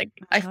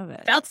I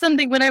felt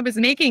something when I was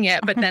making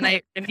it, but then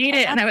I made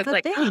it and I was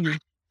like,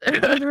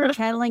 you're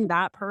channeling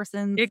that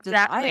person's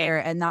desire,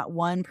 and that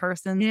one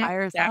person's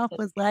higher self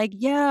was like,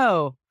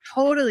 yo,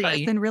 totally,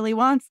 person really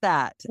wants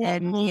that.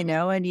 And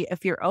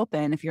if you're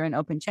an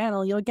open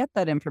channel, you'll get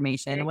that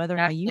information. Whether or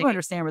not you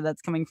understand where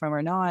that's coming from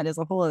or not is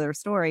a whole other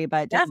story,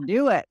 but just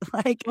do it.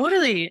 Like,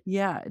 totally.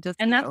 Yeah.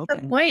 And that's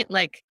the point.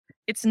 Like,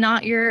 it's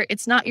not your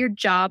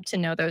job to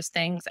know those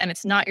things, and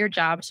it's not your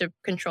job to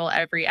control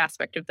every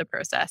aspect of the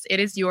process. It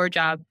is your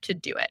job to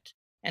do it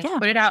and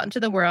put it out into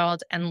the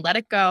world and let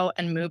it go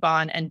and move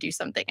on and do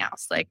something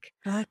else. Like,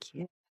 fuck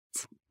yeah.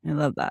 I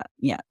love that.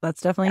 Yeah,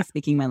 that's definitely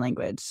speaking my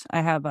language.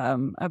 I have a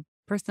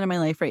person in my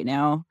life right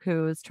now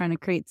who's trying to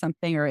create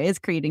something or is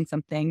creating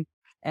something.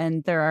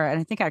 And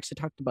I think I actually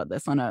talked about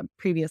this on a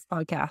previous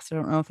podcast. I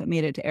don't know if it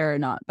made it to air or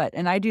not,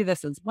 and I do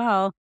this as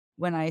well.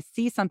 When I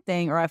see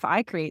something or if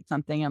I create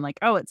something, I'm like,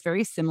 oh, it's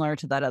very similar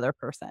to that other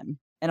person.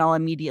 And I'll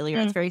immediately, or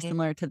it's very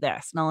similar to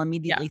this. And I'll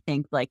immediately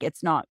think like,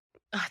 it's not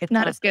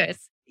as good.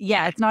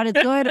 Yeah, it's not as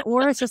good.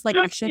 Or it's just like,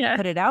 I shouldn't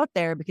put it out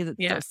there because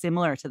it's so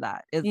similar to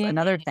that is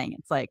another thing.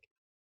 It's like,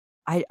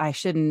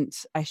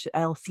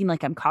 I'll seem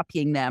like I'm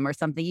copying them or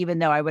something, even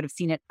though I would have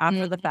seen it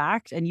after the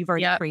fact and you've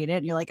already created it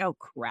and you're like, oh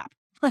crap.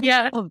 Like,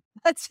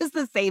 that's just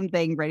the same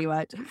thing pretty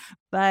much.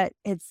 But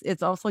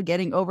it's also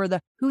getting over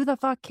the who the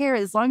fuck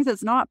cares, as long as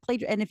it's not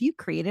played. And if you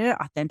created it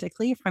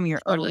authentically from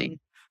your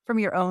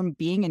own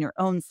being and your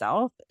own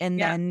self, and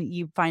then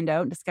you find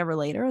out and discover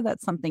later that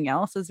something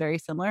else is very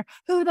similar,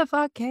 who the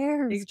fuck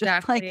cares?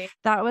 Exactly. Just like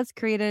that was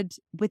created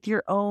with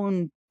your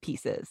own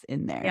pieces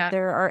in there.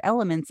 There are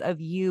elements of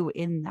you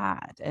in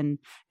that. And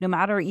no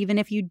matter, even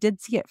if you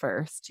did see it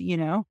first,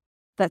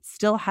 that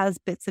still has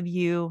bits of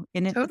you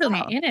in it.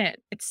 Totally in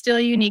it. It's still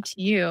unique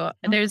to you.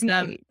 There's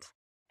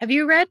have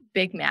you read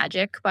Big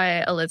Magic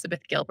by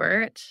Elizabeth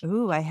Gilbert?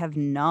 Ooh, I have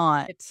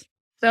not. It's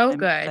so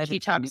good. She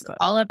talks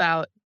all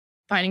about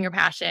finding your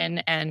passion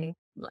and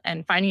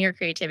finding your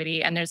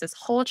creativity. And there's this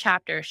whole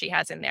chapter she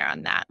has in there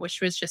on that,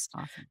 which was just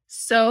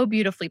so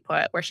beautifully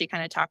put, where she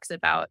kind of talks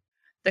about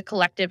the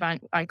collective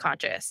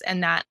unconscious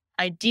and that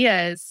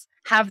ideas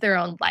have their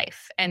own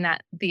life and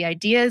that the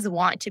ideas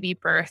want to be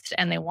birthed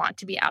and they want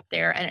to be out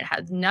there, and it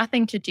has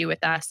nothing to do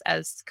with us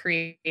as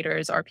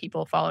creators or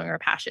people following our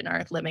passion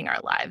or living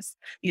our lives.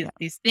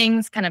 These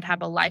things kind of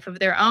have a life of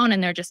their own,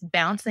 and they're just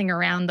bouncing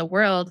around the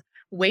world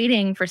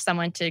waiting for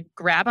someone to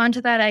grab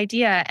onto that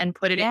idea and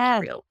put it into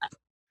real life.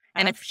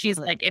 And if she's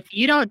like, if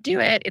you don't do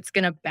it, it's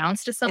going to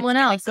bounce to someone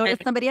else. Go to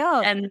somebody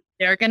else. And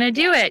they're going to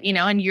do it,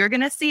 and you're going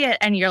to see it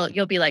and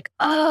you'll be like,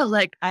 oh,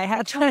 like I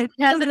had an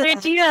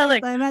idea.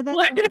 Like,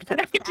 what did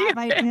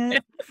I do?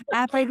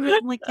 After I do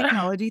like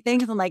technology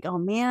things, I'm like, oh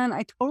man,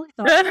 I totally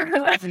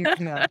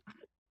thought.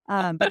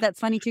 But that's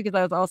funny too, because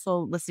I was also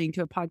listening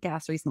to a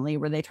podcast recently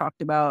where they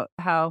talked about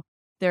how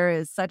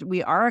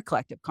we are a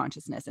collective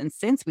consciousness. And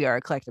since we are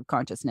a collective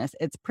consciousness,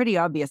 it's pretty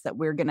obvious that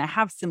we're going to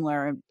have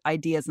similar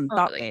ideas and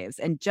thought waves.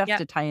 And just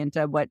to tie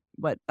into what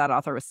that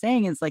author was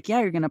saying is like,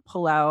 you're going to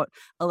pull out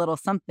a little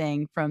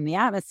something from the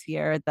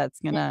atmosphere that's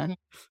going to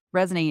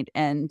resonate.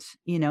 And,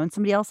 and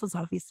somebody else is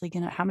obviously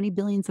going to, how many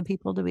billions of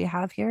people do we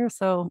have here?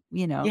 So,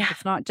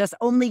 it's not just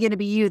only going to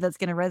be you that's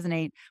going to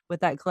resonate with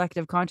that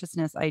collective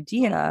consciousness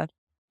idea.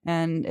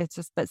 And it's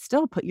just, but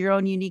still put your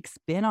own unique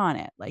spin on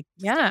it. Like,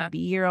 be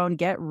your own,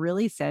 get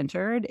really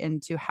centered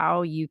into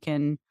how you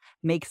can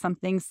make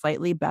something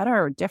slightly better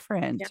or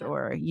different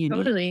or unique.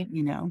 Totally.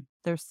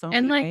 There's so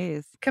many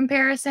ways.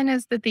 Comparison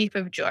is the thief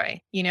of joy.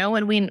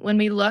 When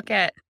we look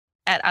at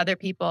other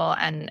people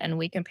and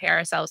we compare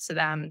ourselves to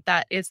them,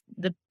 that is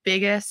the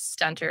biggest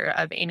stunter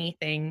of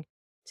anything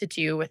to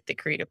do with the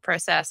creative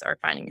process or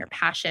finding your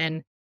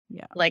passion.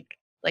 Yeah. Like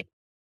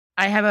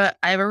I have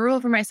a rule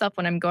for myself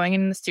when I'm going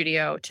in the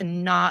studio to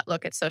not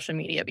look at social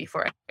media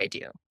before I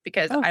do,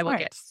 because Oh, I will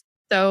get smart.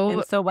 so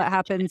And so what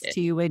happens distracted.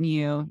 to you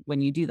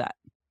when you do that?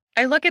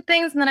 I look at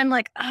things and then I'm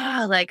like,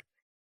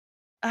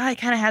 I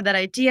kind of had that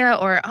idea,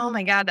 or oh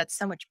my God, that's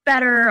so much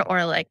better.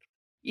 Or like,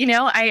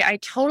 I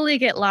totally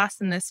get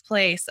lost in this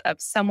place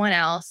of someone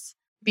else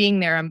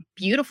being their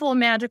beautiful,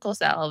 magical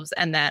selves,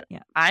 and that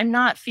Yeah. I'm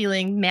not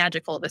feeling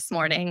magical this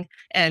morning.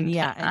 And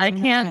Yeah, and I you're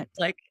can't, not.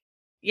 like,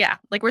 yeah,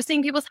 like we're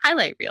seeing people's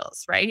highlight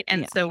reels, right?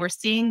 And Yeah. so we're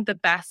seeing the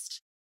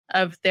best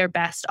of their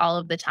best all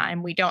of the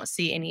time. We don't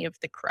see any of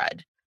the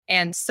crud.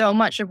 And so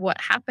much of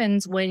what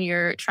happens when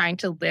you're trying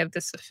to live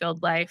this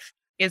fulfilled life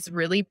is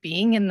really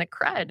being in the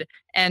crud.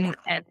 Yeah.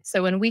 And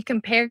so when we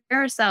compare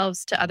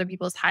ourselves to other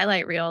people's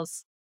highlight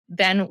reels,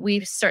 then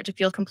we start to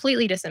feel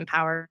completely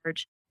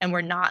disempowered, and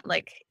we're not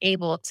like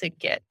able to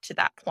get to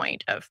that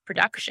point of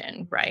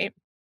production, right?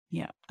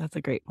 Yeah, that's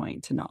a great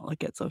point to not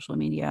look at social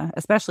media,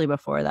 especially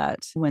before that,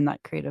 when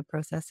that creative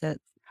process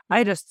hits.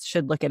 I just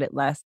should look at it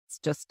less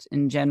just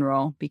in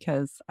general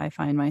because I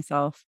find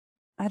myself,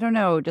 I don't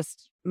know,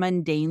 just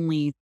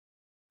mundanely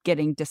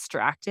getting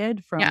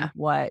distracted from Yeah.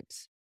 what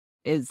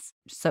is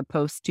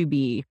supposed to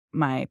be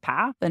my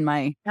path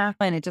Yeah,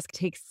 and it just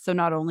takes, so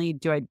not only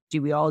do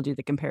we all do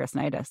the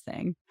comparisonitis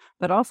thing,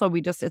 but also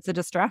it's a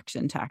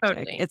distraction tactic.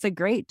 totally. It's a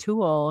great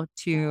tool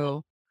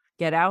to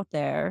get out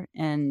there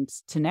and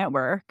to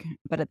network,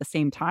 but at the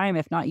same time,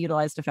 if not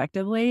utilized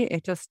effectively,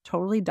 it just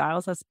totally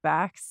dials us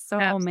back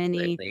so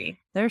many. Absolutely.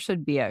 There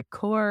should be a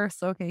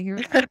course. Okay,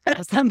 here,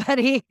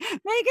 somebody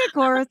make a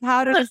course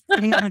how to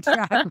stay on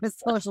track with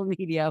social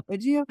media.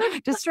 Would you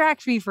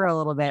distract me for a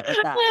little bit with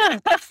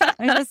that?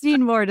 I just need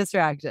more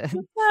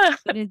distraction.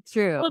 But it's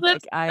true. Well,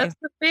 Like that's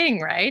the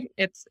thing, right?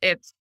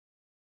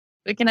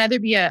 It can either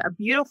be a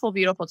beautiful,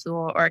 beautiful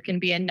tool, or it can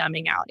be a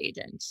numbing out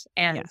agent.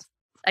 And yes,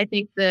 I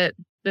think the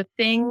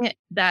thing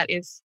that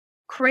is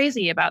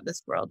crazy about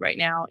this world right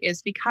now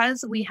is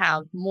because we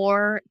have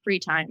more free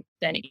time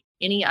than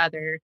any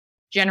other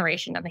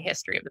generation in the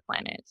history of the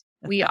planet.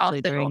 We especially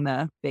also during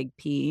the big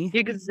P.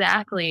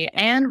 Exactly.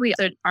 And we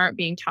also aren't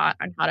being taught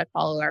on how to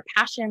follow our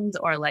passions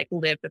or like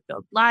live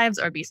fulfilled lives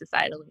or be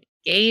societally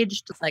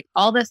engaged. Like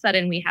all of a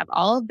sudden, we have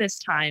all of this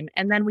time,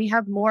 and then we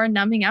have more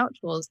numbing out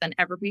tools than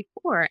ever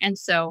before. And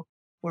so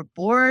we're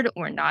bored,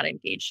 we're not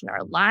engaged in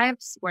our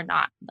lives, we're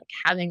not like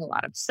having a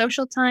lot of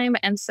social time.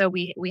 And so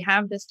we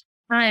have this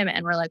time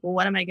and we're like, well,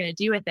 what am I going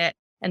to do with it?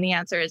 And the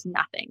answer is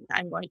nothing.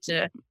 I'm going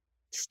to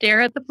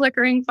stare at the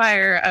flickering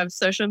fire of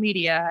social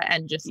media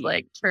and just Yeah.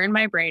 like turn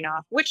my brain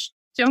off, which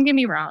don't get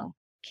me wrong,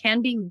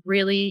 can be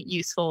really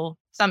useful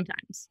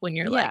sometimes when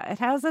you're like, Yeah, it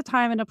has a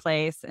time and a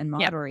place and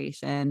yeah,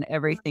 moderation.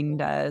 Everything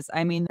does.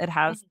 I mean, it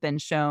has mhm, been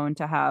shown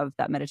to have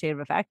that meditative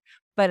effect,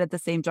 but at the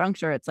same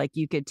juncture, it's like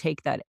you could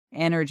take that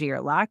energy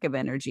or lack of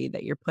energy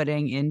that you're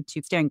putting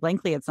into staring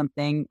blankly at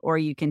something, or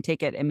you can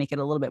take it and make it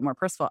a little bit more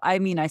purposeful. I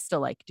mean, I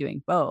still like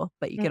doing both,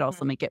 but you could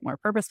also mhm, make it more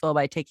purposeful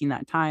by taking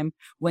that time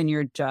when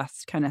you're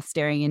just kind of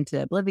staring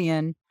into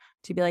oblivion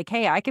to be like,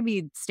 hey, I could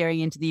be staring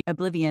into the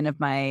oblivion of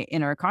my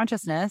inner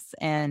consciousness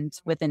and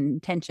with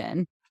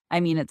intention. I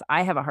mean,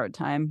 I have a hard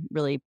time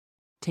really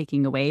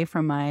taking away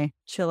from my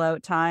chill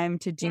out time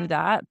to do yeah,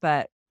 that,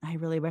 but I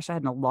really wish I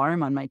had an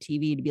alarm on my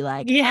TV to be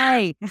like, yeah,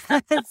 "Hey,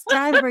 it's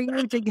time for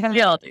you to go."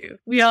 we all do.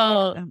 We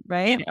all, you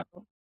Right?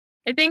 know,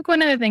 I think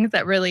one of the things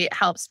that really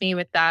helps me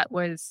with that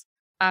was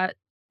uh,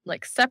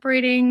 like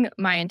separating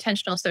my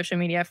intentional social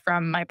media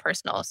from my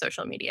personal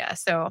social media.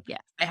 So Yeah.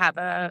 I have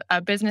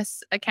a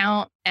business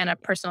account and a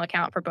personal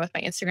account for both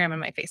my Instagram and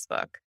my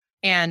Facebook.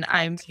 And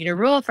I made a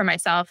rule for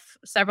myself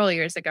several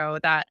years ago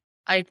that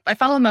I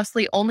follow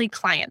mostly only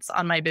clients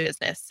on my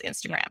business Yeah.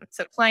 Instagram.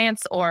 So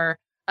clients or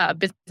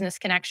business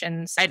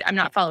connections. I'm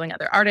Yeah. not following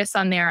other artists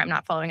on there. I'm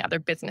not following other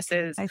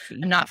businesses. I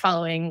I'm see. not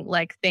following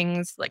like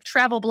things like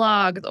travel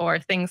blogs or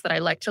things that I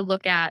like to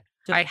look at.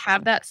 Just I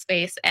have that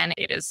space, and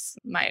it is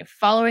my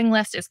following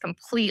list is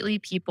completely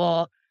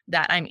people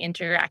that I'm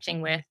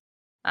interacting with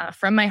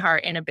from my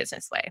heart in a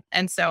business way.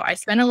 And so I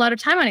spend a lot of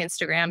time on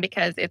Instagram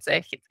because it's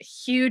a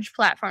huge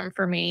platform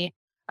for me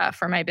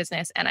for my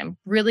business, and I'm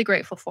really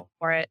grateful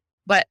for it.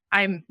 But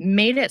I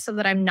made it so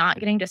that I'm not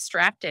getting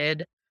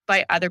distracted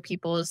by other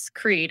people's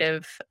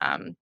creative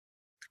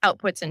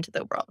outputs into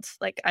the world.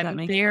 Like that I'm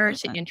makes there total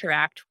to sense.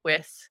 interact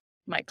with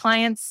my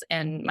clients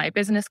and my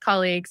business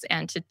colleagues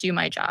and to do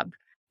my job.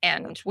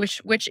 And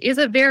which is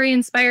a very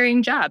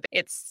inspiring job.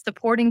 It's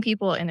supporting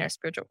people in their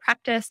spiritual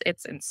practice,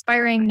 it's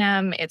inspiring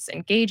them, it's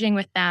engaging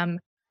with them.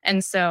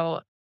 And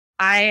so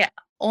I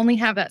only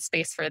have that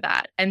space for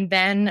that. And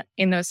then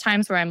in those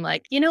times where I'm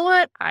like, you know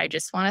what, I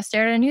just want to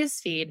stare at a news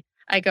feed,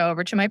 I go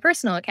over to my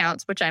personal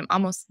accounts, which I'm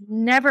almost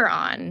never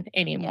on Yeah.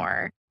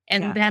 anymore.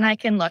 And Yeah. then I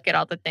can look at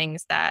all the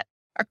things that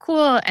are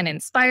cool and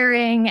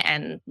inspiring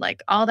and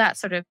like all that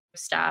sort of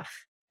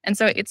stuff. And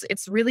so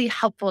it's really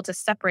helpful to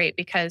separate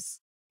because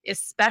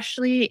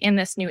especially in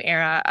this new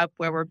era of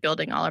where we're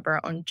building all of our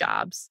own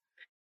jobs,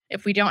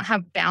 if we don't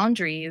have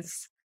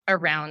boundaries,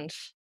 around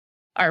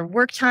our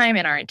work time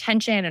and our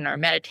intention and our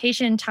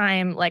meditation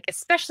time, like,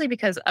 especially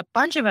because a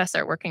bunch of us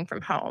are working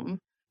from home,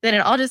 then it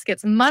all just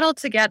gets muddled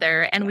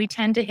together and we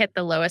tend to hit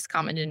the lowest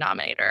common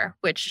denominator,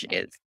 which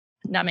is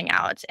numbing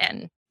out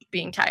and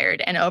being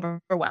tired and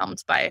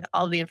overwhelmed by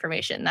all the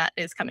information that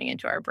is coming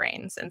into our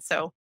brains. And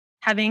so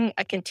having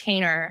a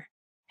container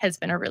has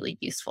been a really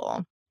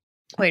useful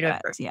way to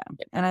approach Yeah.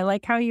 And I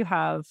like how you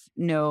have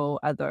no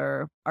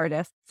other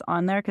artists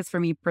on there. Cause for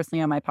me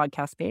personally on my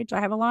podcast page, I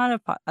have a lot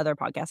of other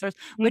podcasters,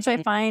 which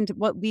I find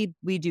what we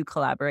do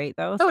collaborate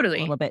though. So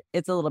Totally.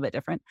 it's a little bit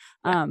different.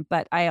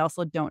 But I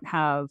also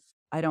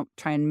I don't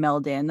try and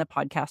meld in the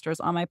podcasters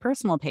on my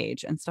personal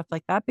page and stuff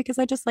like that because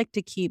I just like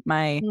to keep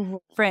my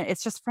friend.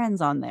 It's just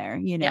friends on there,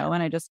 and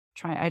I just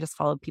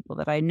follow people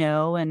that I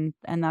know and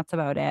that's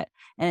about it.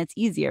 And it's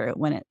easier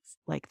when it's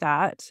like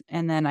that.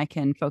 And then I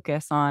can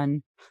focus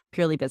on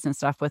purely business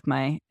stuff with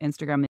my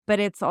Instagram, but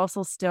it's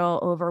also still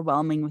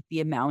overwhelming with the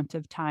amount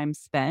of time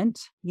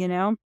spent.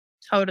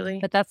 Totally.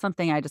 But that's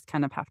something I just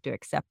kind of have to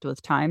accept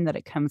with time, that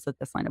it comes with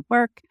this line of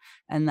work,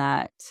 and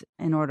that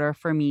in order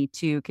for me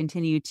to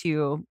continue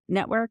to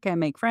network and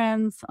make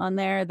friends on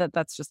there,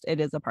 that's just, it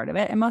is a part of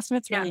it. And most of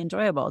it's really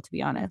enjoyable, to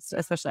be honest,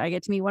 especially I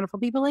get to meet wonderful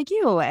people like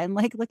you and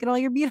like, look at all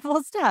your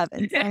beautiful stuff.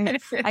 And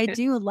so I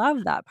do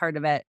love that part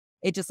of it.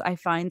 It just, I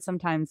find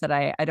sometimes that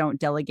I don't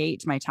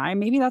delegate my time.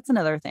 Maybe that's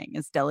another thing,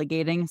 is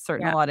delegating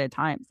certain allotted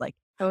times. Like,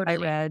 I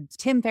read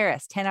Tim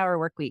Ferriss, 10-Hour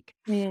Work Week.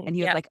 And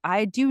he was like,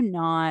 I do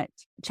not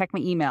check my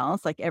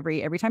emails. Like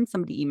every time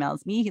somebody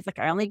emails me, he's like,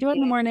 I only do it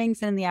in the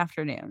mornings and in the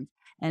afternoons.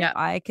 And if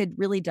I could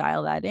really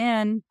dial that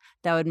in,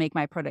 that would make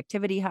my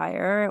productivity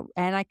higher.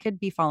 And I could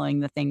be following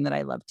the thing that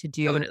I love to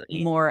do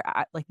more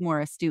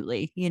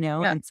astutely,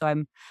 And so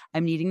I'm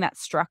needing that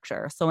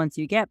structure. So once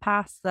you get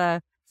past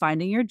the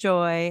finding your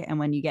joy, and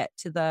when you get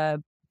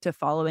to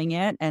following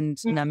it and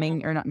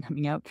numbing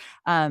out,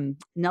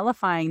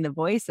 nullifying the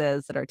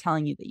voices that are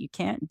telling you that you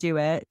can't do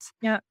it.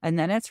 And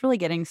then it's really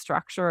getting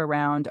structure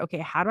around, okay,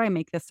 how do I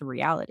make this a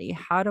reality?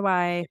 How do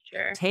I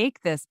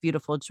take this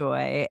beautiful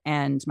joy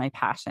and my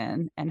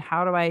passion, and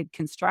how do I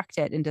construct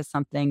it into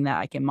something that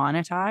I can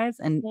monetize,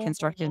 and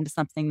construct it into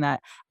something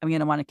that I'm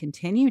going to want to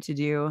continue to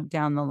do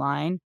down the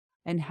line,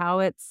 and how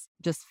it's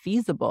just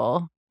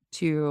feasible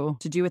to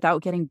do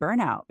without getting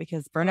burnout,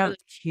 because burnout is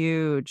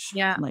huge.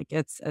 Like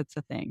it's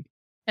a thing.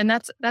 And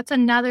that's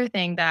another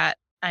thing that,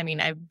 I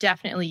mean, I've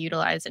definitely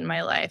utilized in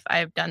my life.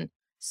 I've done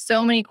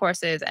so many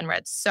courses and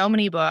read so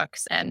many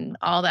books and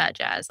all that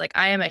jazz. Like,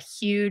 I am a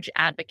huge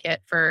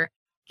advocate for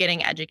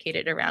getting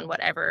educated around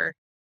whatever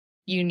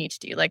you need to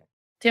do. Like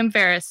Tim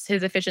Ferriss,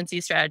 his efficiency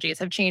strategies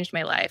have changed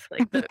my life.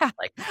 Like,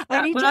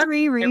 I need to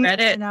reread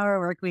 10-Hour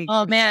Work Week.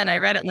 Oh man, I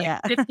read it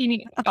like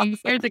 15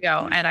 years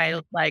ago, and I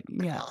it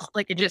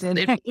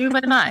blew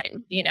my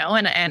mind,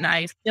 and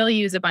I still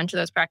use a bunch of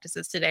those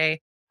practices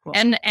today. Cool.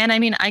 And I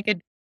mean, I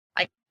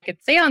could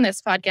say on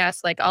this podcast,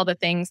 like, all the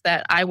things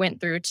that I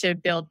went through to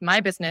build my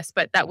business,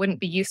 but that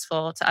wouldn't be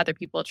useful to other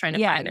people trying to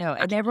find it.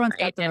 And everyone's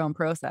got their own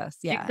process.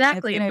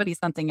 Exactly. It's going to be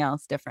something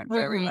else different for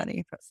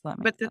everybody.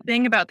 But the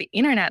thing about the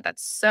internet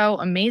that's so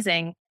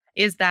amazing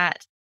is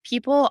that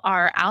people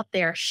are out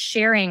there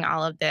sharing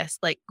all of this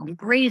like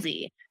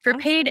crazy, for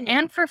paid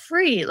and for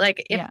free.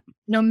 Like,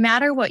 no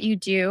matter what you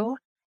do,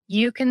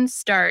 you can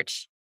start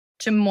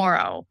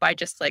tomorrow by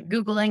just like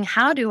Googling,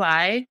 how do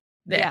I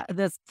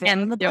this fill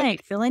in the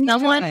blank, fill in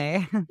someone.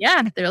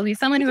 There'll be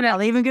someone who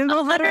I'll even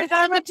Google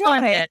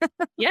it.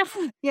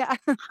 Yeah,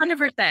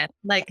 100%.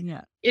 Like,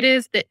 it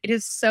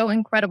is so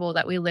incredible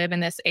that we live in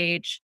this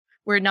age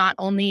where not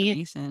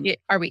only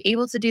are we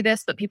able to do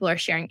this, but people are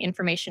sharing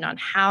information on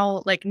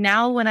how. Like,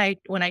 now, when I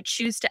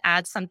choose to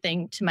add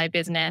something to my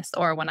business,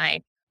 or when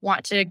I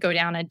want to go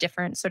down a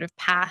different sort of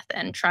path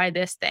and try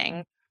this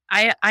thing,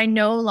 I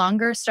no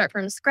longer start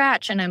from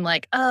scratch and I'm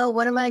like, oh,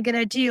 what am I going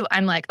to do?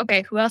 I'm like,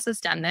 okay, who else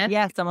has done this?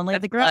 Someone laid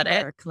the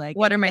groundwork. Like,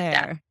 what are my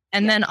steps?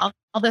 And then all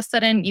of a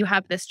sudden you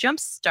have this jump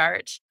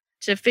start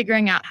to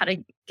figuring out how to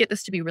get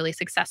this to be really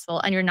successful.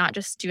 And you're not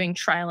just doing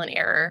trial and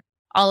error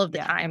all of the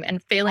time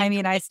and failing. I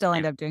mean, I still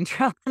end up doing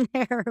trial and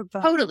error.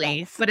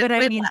 Totally. But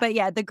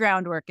the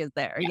groundwork is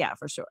there. Yeah,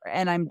 for sure.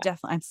 And I'm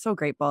so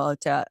grateful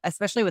to,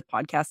 especially with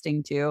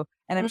podcasting too.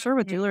 And I'm sure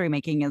with jewelry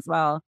making as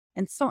well.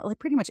 And so, like,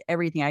 pretty much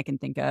everything I can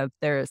think of,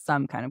 there is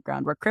some kind of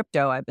groundwork.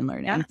 Crypto, I've been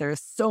learning. There's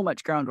so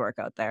much groundwork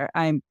out there.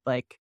 I'm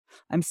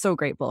so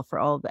grateful for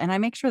all and I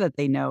make sure that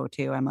they know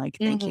too. I'm like,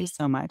 thank you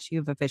so much.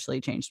 You've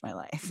officially changed my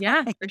life.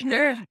 Yeah, for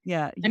sure.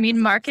 I mean,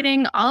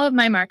 marketing, all of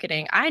my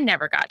marketing, I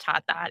never got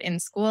taught that in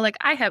school. Like,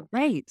 I have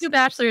 2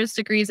 bachelor's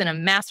degrees and a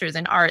master's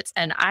in arts,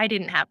 and I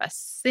didn't have a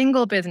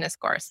single business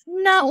course.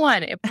 Not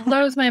one. It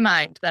blows my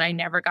mind that I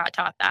never got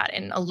taught that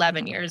in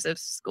 11 years of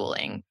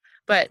schooling.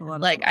 But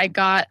like, I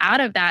got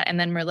out of that, and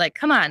then we're like,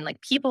 come on, like,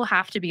 people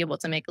have to be able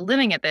to make a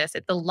living at this.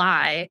 It's a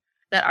lie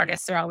that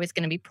artists are always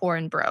going to be poor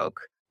and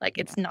broke. Like,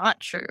 it's not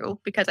true,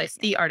 because I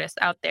see artists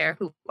out there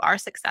who are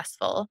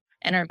successful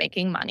and are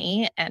making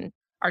money and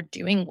are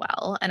doing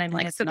well. And I'm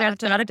like, so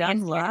there's not a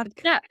dumb luck.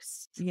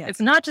 Yes.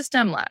 It's not just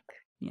dumb luck.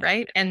 Yeah.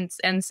 right? And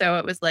so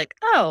it was like,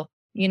 oh,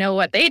 you know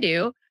what they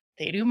do?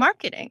 They do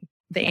marketing.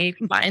 They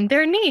find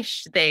their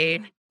niche.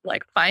 They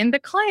like find the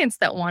clients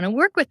that want to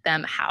work with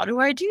them. How do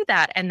I do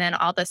that? And then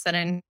all of a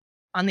sudden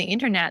on the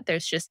internet,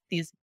 there's just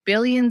these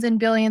billions and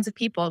billions of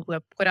people who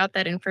have put out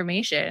that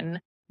information.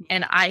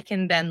 And I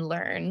can then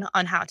learn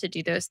on how to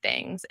do those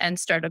things and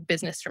start a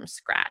business from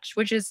scratch,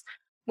 which is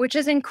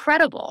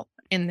incredible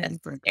in this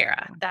Super era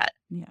incredible. that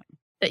Yeah.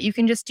 that you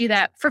can just do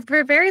that for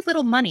very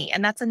little money.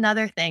 And that's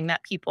another thing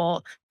that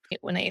people,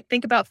 when they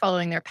think about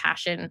following their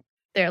passion,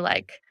 they're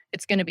like,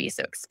 it's going to be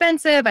so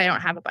expensive. I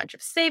don't have a bunch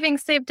of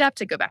savings saved up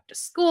to go back to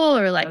school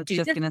or I like was do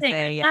just this gonna thing or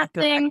say, yeah, that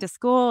go back thing. to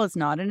school is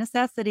not a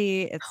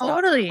necessity. It's not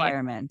a Totally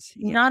requirement.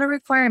 Yeah. not a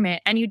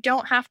requirement. And you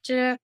don't have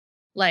to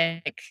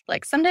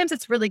like sometimes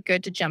it's really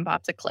good to jump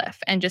off the cliff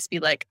and just be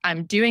like,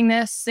 I'm doing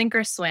this, sink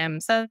or swim.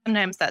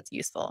 Sometimes that's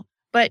useful.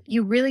 But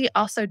you really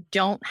also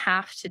don't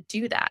have to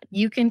do that.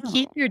 You can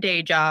keep No. your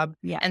day job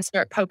Yeah. and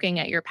start poking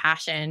at your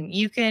passion.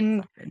 You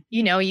can,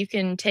 Exactly. you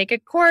can take a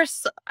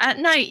course at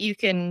night. You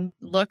can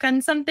look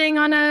on something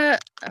on oh,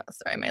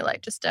 sorry, my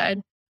light just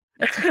died.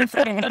 It's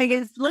okay. I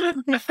guess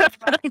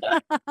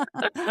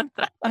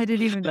I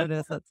didn't even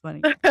notice. That's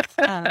funny.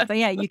 But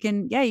yeah, you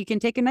can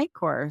take a night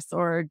course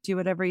or do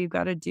whatever you've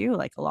got to do.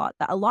 Like a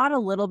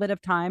little bit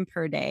of time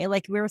per day.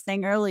 Like we were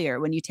saying earlier,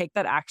 when you take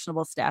that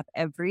actionable step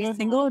every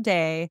single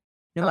day,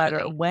 no matter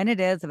Totally. when it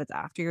is, if it's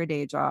after your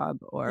day job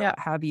or Yeah. what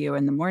have you,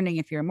 in the morning,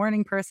 if you're a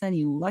morning person,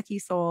 you lucky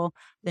soul,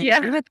 then Yeah.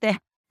 do it then.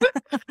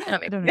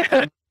 I don't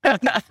know.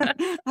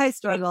 I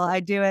struggle. I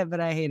do it, but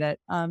I hate it.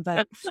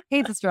 But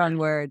hate's a strong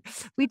word.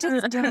 We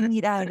just don't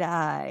need eye to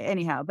eye.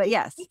 Anyhow, but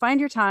yes, find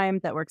your time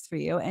that works for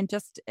you and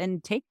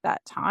take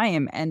that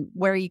time. And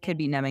where you could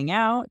be numbing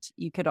out,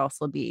 you could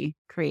also be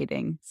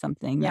creating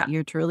something Yeah. that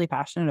you're truly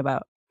passionate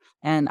about.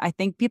 And I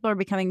think people are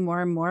becoming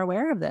more and more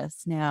aware of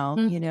this now.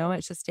 Mhm.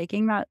 It's just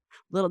taking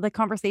the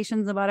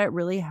conversations about it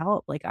really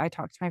help. Like I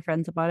talk to my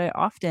friends about it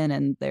often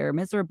and they're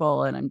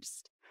miserable. And I'm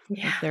just like,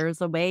 Yeah.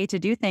 there's a way to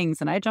do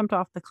things. And I jumped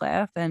off the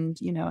cliff and,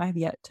 I've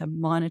yet to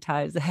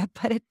monetize it,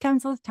 but it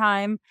comes with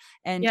time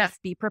and Yeah.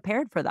 just be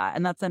prepared for that.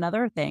 And that's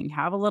another thing.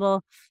 Have a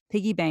little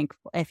piggy bank.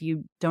 If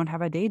you don't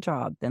have a day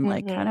job, then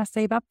like kind Mhm. of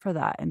save up for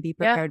that and be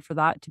Yeah. prepared for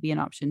that to be an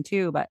option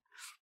too. But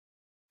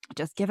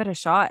just give it a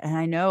shot. And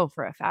I know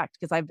for a fact,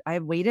 because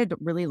I've waited a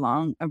really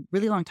long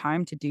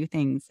time to do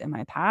things in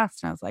my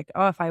past. And I was like,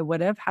 oh, if I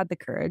would have had the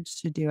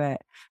courage to do it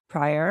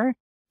prior,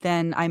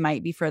 then I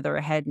might be further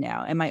ahead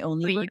now. And my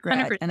only Oh, you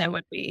regret, and 100%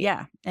 would be.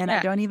 yeah, and Yeah.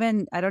 I don't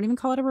even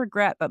call it a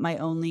regret, but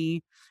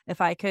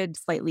if I could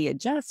slightly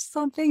adjust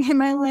something in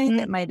my life,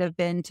 it might Mhm. have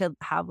been to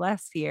have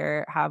less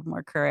fear, have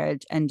more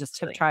courage, and just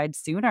have Totally. tried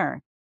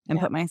sooner and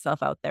Yeah. put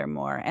myself out there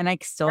more. And I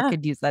still Yeah.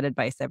 could use that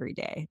advice every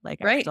day. Like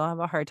I Right. still have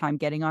a hard time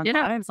getting on Yeah.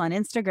 lives on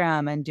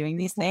Instagram and doing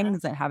these Mhm.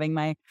 things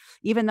and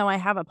even though I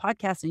have a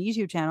podcast and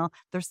YouTube channel,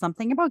 there's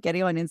something about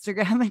getting on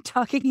Instagram and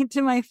talking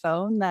into my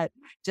phone that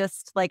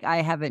just like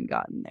I haven't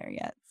gotten there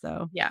yet.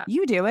 So Yeah.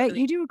 you do it.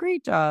 Totally. You do a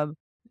great job.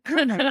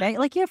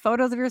 Like you have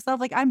photos of yourself.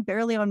 Like I'm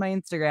barely on my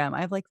Instagram. I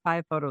have like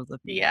 5 photos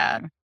of me on Yeah.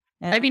 there.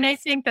 And I mean, I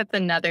think that's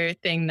another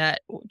thing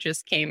that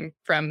just came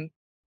from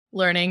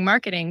learning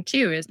marketing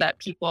too, is that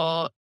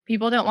people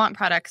don't want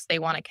products, they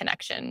want a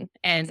connection.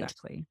 And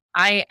exactly.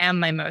 I am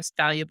my most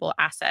valuable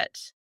asset.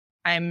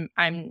 I'm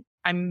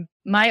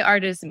my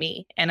art is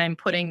me and I'm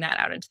putting that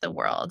out into the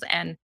world.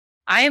 And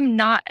I am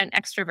not an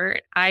extrovert.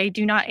 I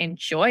do not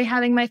enjoy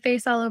having my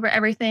face all over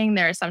everything.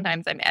 There are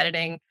sometimes I'm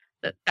editing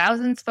the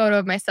thousandth photo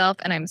of myself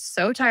and I'm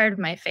so tired of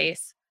my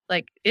face.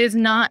 Like it's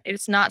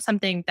not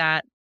something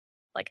that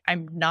like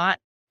I'm not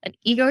an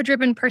ego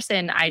driven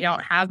person. I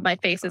don't have my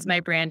face as my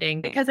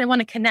branding because I want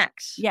to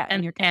connect. Yeah,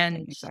 and you're connecting,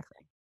 And exactly.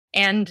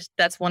 and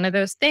that's one of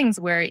those things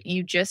where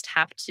you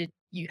have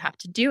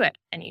to do it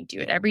and you do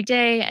it every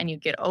day and you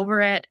get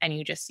over it and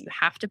you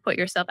have to put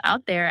yourself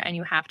out there and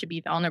you have to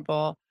be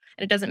vulnerable.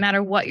 And it doesn't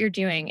matter what you're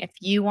doing. If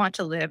you want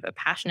to live a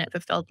passionate,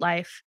 fulfilled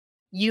life,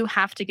 you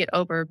have to get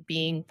over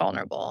being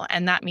vulnerable.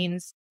 And that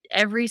means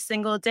every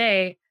single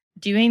day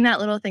doing that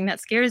little thing that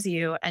scares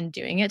you and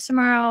doing it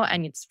tomorrow.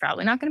 And it's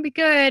probably not going to be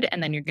good.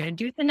 And then you're going to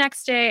do it the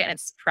next day and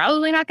it's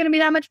probably not going to be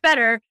that much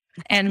better.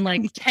 And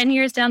like 10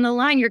 years down the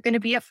line, you're going to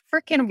be a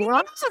freaking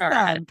rock star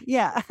at it. Awesome.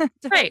 Yeah,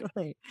 Right.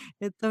 totally.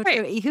 It's so Right.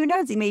 true. Who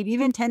knows? Maybe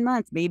even 10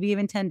 months, maybe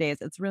even 10 days.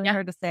 It's really Yeah.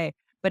 hard to say,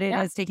 but it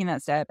Yeah. is taking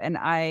that step. And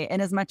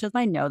as much as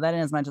I know that,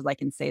 and as much as I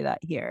can say that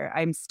here,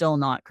 I'm still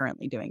not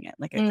currently doing it.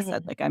 Like I just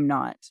said, Mhm. like I'm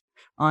not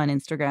on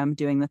Instagram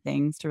doing the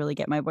things to really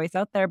get my voice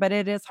out there, but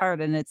it is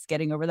hard and it's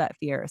getting over that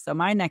fear. So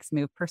my next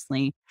move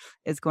personally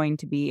is going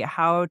to be,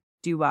 how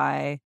do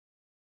I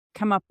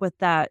come up with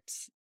that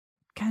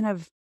kind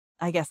of,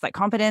 I guess, that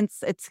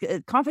confidence?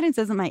 Confidence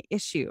isn't my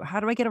issue. How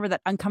do I get over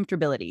that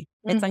uncomfortability?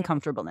 It's Mhm.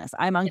 uncomfortableness.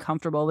 I'm Yeah.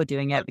 uncomfortable with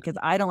doing it because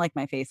Totally. I don't like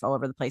my face all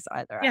over the place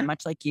either. I'm Yeah.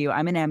 much like you.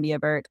 I'm an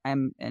ambivert.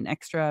 I'm an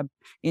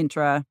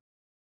intra,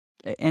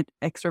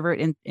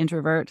 extrovert,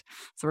 introvert.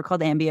 So we're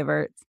called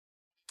ambiverts.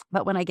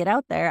 But when I get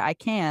out there, I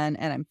can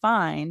and I'm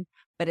fine.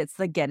 but it's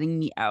the getting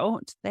me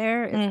out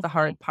there is the Mhm.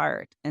 hard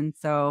part. And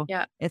so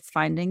Yeah. it's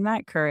finding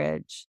that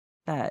courage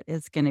that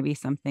is going to be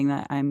something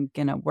that I'm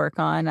going to work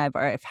on. I've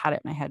had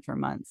it in my head for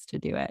months to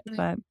do it, Right.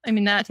 but I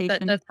mean,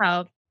 meditation, that's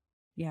how,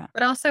 yeah,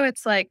 but also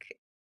it's like,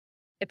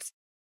 it's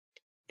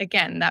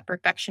again, that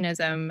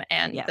perfectionism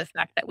and the yes,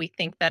 fact that we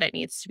think that it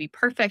needs to be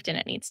perfect and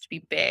it needs to be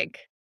big.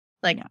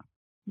 Like, yeah,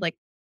 like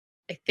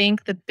I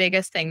think the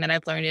biggest thing that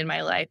I've learned in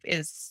my life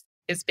is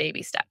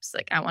baby steps.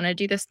 Like, I want to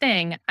do this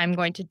thing. I'm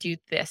going to do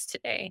this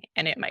today.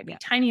 And it might be yeah.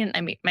 tiny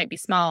and might be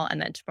small.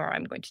 And then tomorrow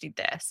I'm going to do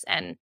this.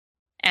 And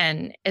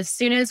as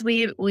soon as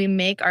we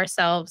make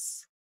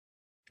ourselves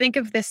think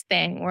of this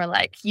thing, we're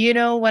like, you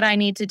know what I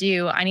need to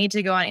do? I need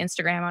to go on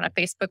Instagram on a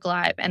Facebook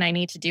Live and I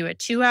need to do a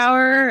 2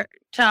 hour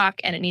talk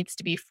and it needs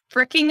to be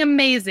freaking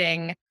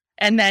amazing.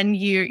 And then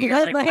you're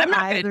like, My I'm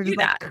not eyes gonna are do just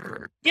like,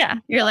 that. Yeah.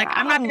 You're like,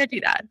 I'm not no. gonna do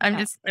that.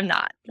 Yeah. I'm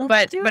not.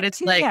 Let's do But it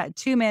it's like,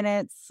 2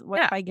 minutes. What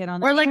yeah. if I get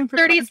on there Or like even for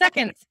 30 20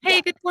 seconds? seconds. Hey,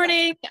 Yeah, good exactly.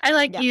 morning. I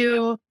like Yeah,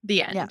 you. The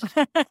yeah.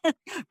 end.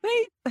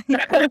 Wait.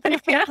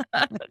 Yeah.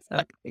 That's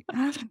so great.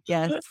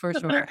 Yes, for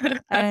sure.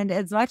 And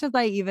as much as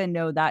I even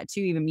know that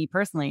too, even me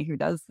personally, who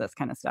does this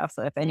kind of stuff.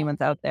 So if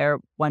anyone's out there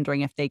wondering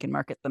if they can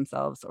market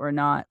themselves or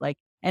not, like,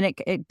 and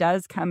it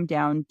does come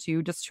down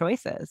to just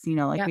choices,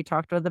 like Yeah. we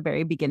talked about at the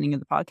very beginning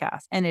of the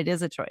podcast, and it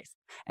is a choice.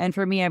 And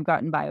for me, I've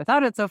gotten by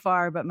without it so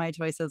far, but my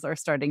choices are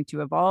starting to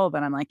evolve.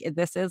 And I'm like,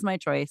 this is my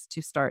choice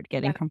to start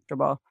getting Yeah.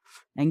 comfortable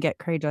and get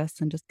courageous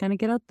and just kind of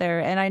get out there.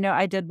 And I know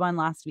I did one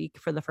last week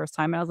for the first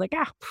time. And I was like,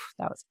 that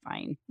was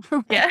fine.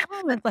 Yeah.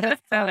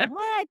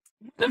 What?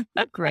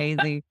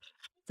 Crazy.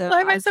 So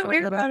Why am I I'm so sure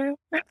weird that about it?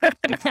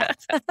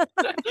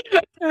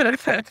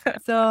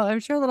 so I'm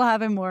sure that'll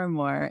happen more and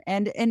more.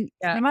 And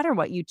Yeah. no matter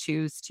what you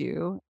choose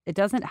to, it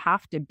doesn't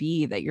have to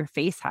be that your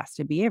face has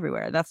to be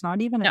everywhere. That's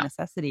not even a No,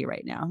 necessity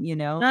right now,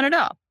 not at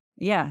all.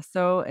 Yeah.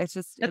 So it's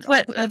just it That's all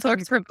what depends on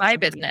works your for my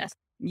personality. business.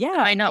 It Yeah,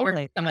 might not work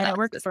totally. for someone And it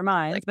works else's. for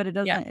mine, Like,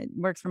 but yeah, it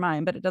works for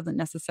mine, but it doesn't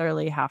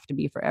necessarily have to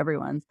be for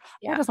everyone's. I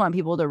yeah, just want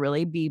people to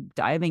really be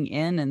diving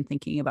in and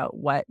thinking about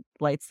what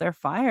lights their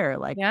fire.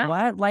 Like, yeah,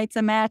 what lights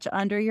a match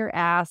under your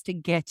ass to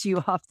get you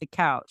off the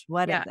couch?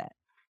 What is yeah. it?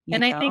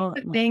 And I think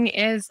the Like, thing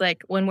is,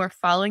 like, when we're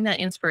following that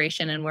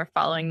inspiration and we're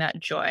following that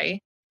joy,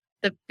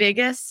 the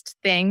biggest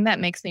thing that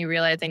makes me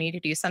realize I need to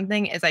do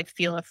something is I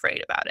feel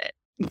afraid about it.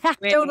 yeah,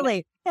 When,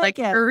 totally. Heck like,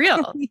 yeah. for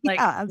real. Yeah, Like,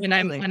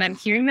 absolutely. when I'm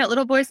hearing that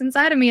little voice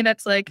inside of me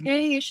that's like,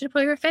 "Hey, you should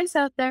put your face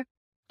out there."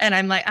 And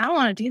I'm like, "I don't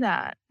wanna do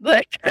that."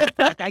 Like,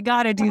 Like, I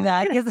gotta do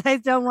that because I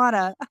don't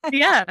wanna.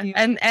 yeah.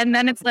 Yeah. And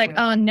then it's like,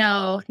 "Oh,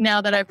 no.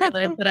 Now that I've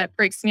realized that it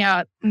freaks me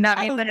out, that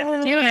means Oh, I have to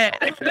no. do it."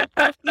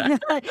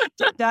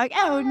 TikTok.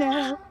 Oh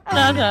no. Oh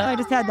no. Uh-huh. I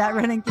just had that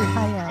running through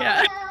my head.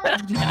 Yeah.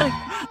 I'm just like,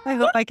 I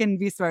hope I can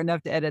be smart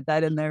enough to edit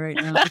that in there right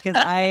now because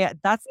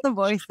that's the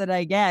voice that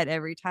I get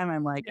every time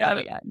I'm like, oh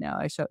Yeah. yeah, no,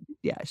 I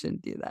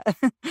shouldn't do that.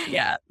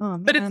 Yeah. Oh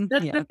But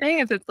that's yeah. the thing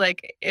is it's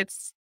like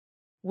it's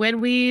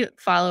when we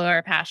follow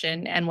our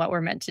passion and what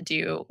we're meant to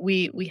do,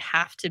 we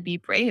have to be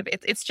brave.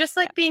 It's just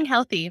like being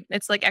healthy.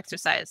 It's like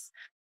exercise.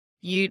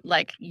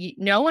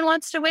 No one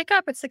wants to wake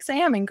up at 6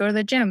 a.m. and go to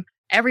the gym.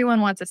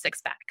 Everyone wants a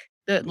six pack.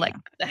 Yeah.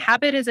 The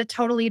habit is a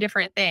totally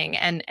different thing.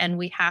 And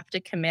we have to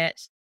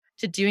commit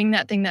to doing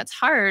that thing that's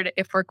hard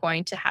if we're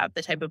going to have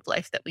the type of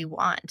life that we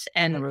want.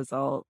 And the And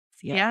results.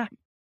 Yeah. yeah.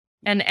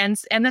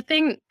 And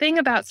the thing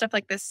about stuff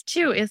like this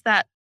too is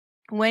that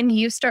when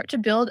you start to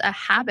build a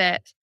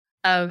habit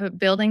of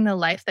building the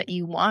life that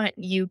you want,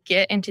 you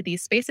get into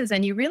these spaces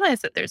and you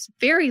realize that there's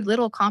very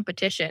little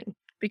competition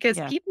because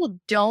Yeah. people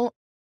don't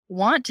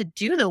want to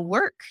do the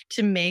work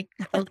to make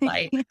a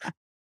life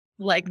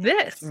like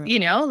this, True.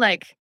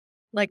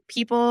 like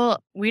people,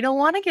 we don't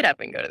want to get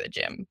up and go to the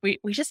gym. We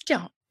just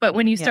don't. But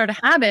when you Yeah. start a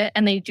habit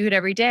and they do it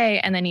every day,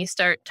 and then you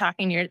start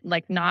talking, you're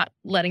like not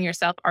letting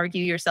yourself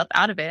argue yourself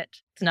out of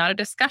it. It's not a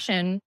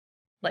discussion.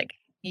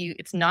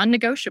 It's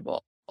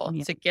non-negotiable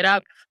Yeah. to get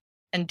up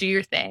and do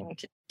your thing,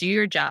 to do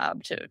your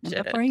job, And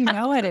to before you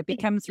know it, it day.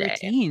 becomes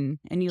routine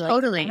and you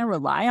Totally. kind of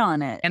rely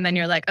on it. And then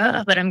you're like,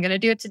 oh, but I'm going to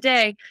do it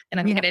today and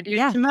I'm Yeah, going to do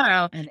yeah. it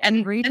tomorrow. And And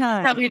every this is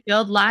how time. we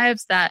build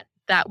lives that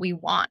we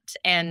want.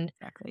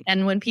 Exactly.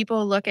 And when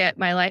people look at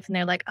my life and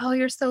they're like, oh,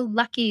 you're so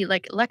lucky,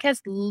 like luck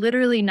has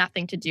literally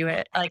nothing to do with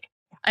it. Like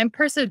I'm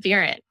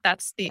perseverant.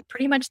 That's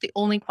pretty much the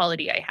only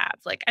quality I have.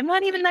 Like I'm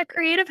not even that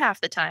creative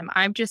half the time.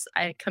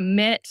 I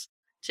commit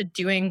to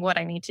doing what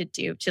I need to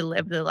do to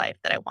live the life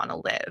that I want to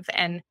live.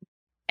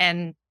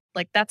 And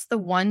like that's the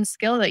one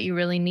skill that you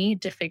really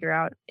need to figure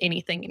out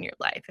anything in your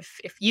life.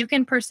 If you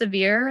can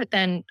persevere,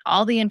 then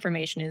all the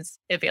information is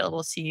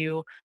available to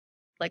you.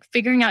 Like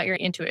figuring out your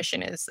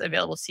intuition is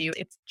available to you.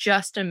 It's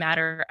just a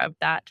matter of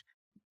that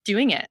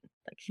doing it.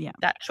 Like Yeah,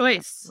 that choice.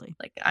 absolutely.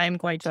 Like I'm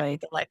going to Choice. live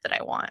the life that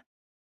I want.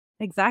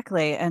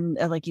 Exactly. And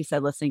like you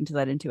said, listening to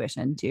that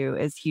intuition too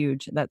is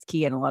huge. That's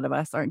key. And a lot of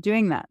us aren't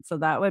doing that. So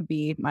that would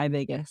be my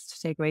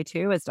biggest takeaway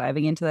too, is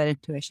diving into that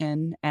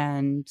intuition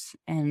and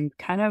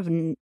kind of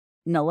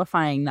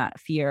nullifying that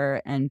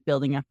fear and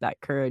building up that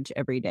courage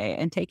every day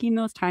and taking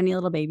those tiny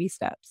little baby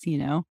steps,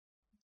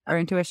 Our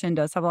intuition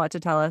does have a lot to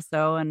tell us,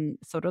 though, and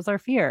so does our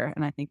fear.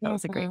 And I think that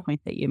was a great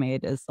point that you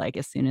made, is like,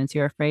 as soon as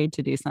you're afraid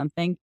to do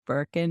something,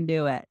 frickin'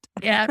 do it.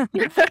 Yeah.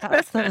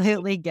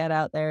 Absolutely get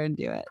out there and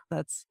do it.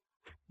 That's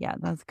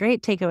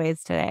great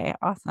takeaways today.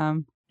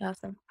 Awesome.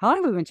 Awesome. How long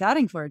have we been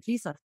chatting for?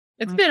 Jesus.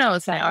 It's been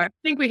almost an hour. I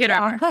think we hit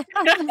our mark.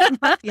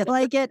 I feel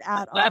like it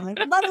at all. I love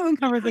it when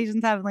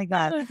conversations happen like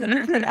that. It's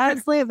an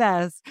absolute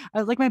best. I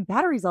was like, my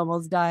battery's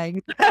almost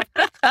dying.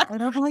 I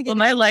don't like Well,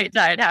 my light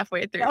died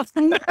halfway through.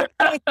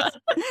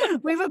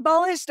 We've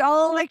abolished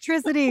all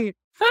electricity.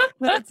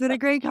 But it's been a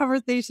great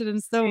conversation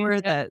and so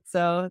worth it.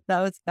 So that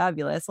was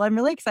fabulous. Well, I'm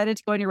really excited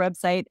to go on your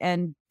website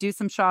and do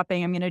some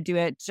shopping. I'm going to do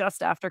it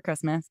just after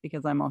Christmas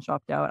because I'm all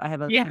shopped out. I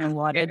have an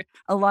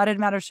allotted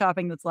amount of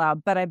shopping that's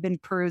allowed, but I've been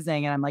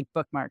perusing and I'm like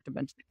bookmarked a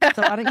bunch.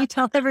 So why don't you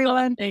tell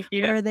everyone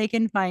where they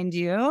can find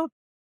you?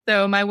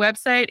 So my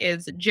website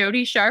is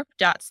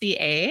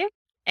jodysharp.ca.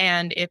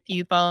 And if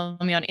you follow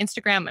me on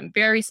Instagram, I'm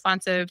very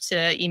responsive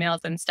to emails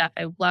and stuff.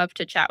 I love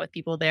to chat with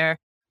people there.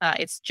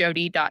 It's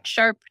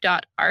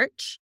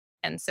jody.sharp.art.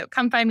 And so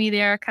come find me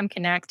there, come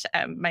connect.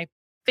 My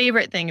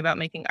favorite thing about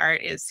making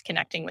art is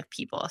connecting with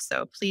people.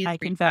 So please I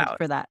can vouch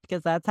for that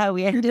because that's how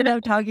we ended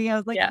up talking. I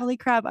was like, holy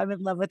crap, I'm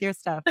in love with your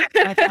stuff.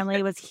 My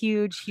family was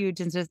huge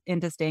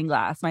into stained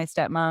glass. My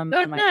stepmom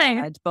and my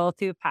dad, both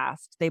who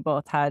passed, they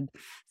both had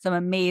some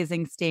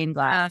amazing stained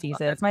glass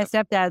pieces. My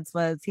stepdad's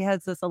he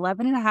has this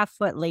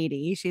 11.5-foot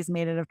lady. She's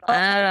made it of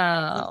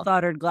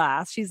soldered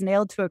glass. She's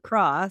nailed to a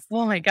cross.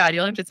 Oh my God.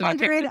 You'll have to send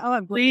me pictures.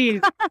 Oh,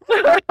 please.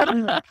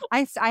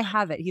 I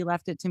have it. He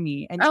left it to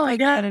me. And oh my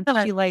God. And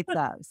she lights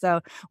up. So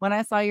when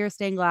I saw your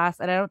stained glass,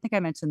 and I don't think I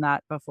mentioned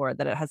that before,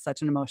 that it has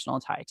such an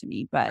emotional tie to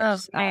me,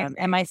 but,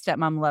 and my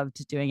stepmom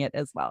loved doing it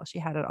as well. She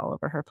had it all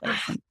over her place.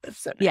 And,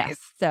 that's so nice. Yes.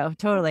 So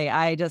totally.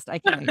 I can't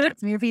wait to get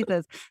some of your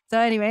pieces. So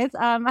anyways,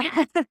 now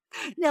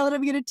that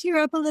I'm going to tear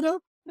up a little,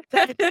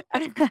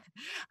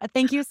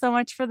 thank you so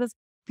much for this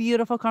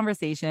beautiful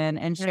conversation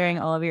and sharing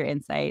all of your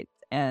insights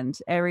and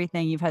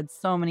everything. You've had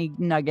so many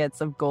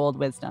nuggets of gold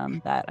wisdom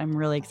that I'm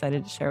really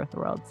excited to share with the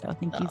world. So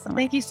thank you so much.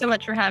 Thank you so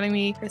much for having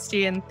me,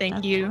 Christy, and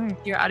thank you,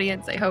 your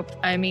audience. I hope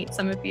I meet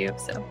some of you.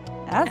 So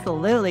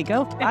absolutely.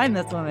 Go find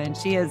this woman.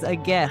 She is a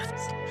gift.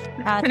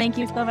 Thank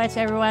you so much,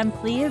 everyone.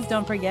 Please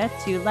don't forget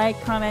to like,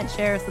 comment,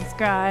 share,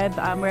 subscribe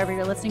wherever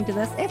you're listening to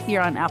this. If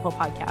you're on Apple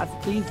Podcasts,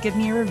 please give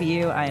me a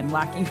review. I am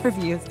lacking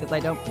reviews because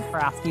I don't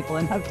harass people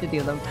enough to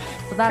do them.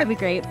 So that would be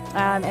great.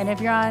 And if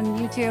you're on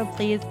YouTube,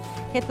 please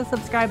hit the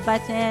subscribe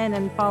button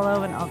and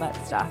follow and all that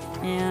stuff.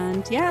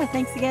 And yeah,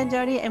 thanks again,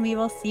 Jody. And we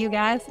will see you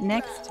guys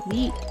next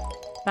week.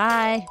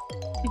 Bye.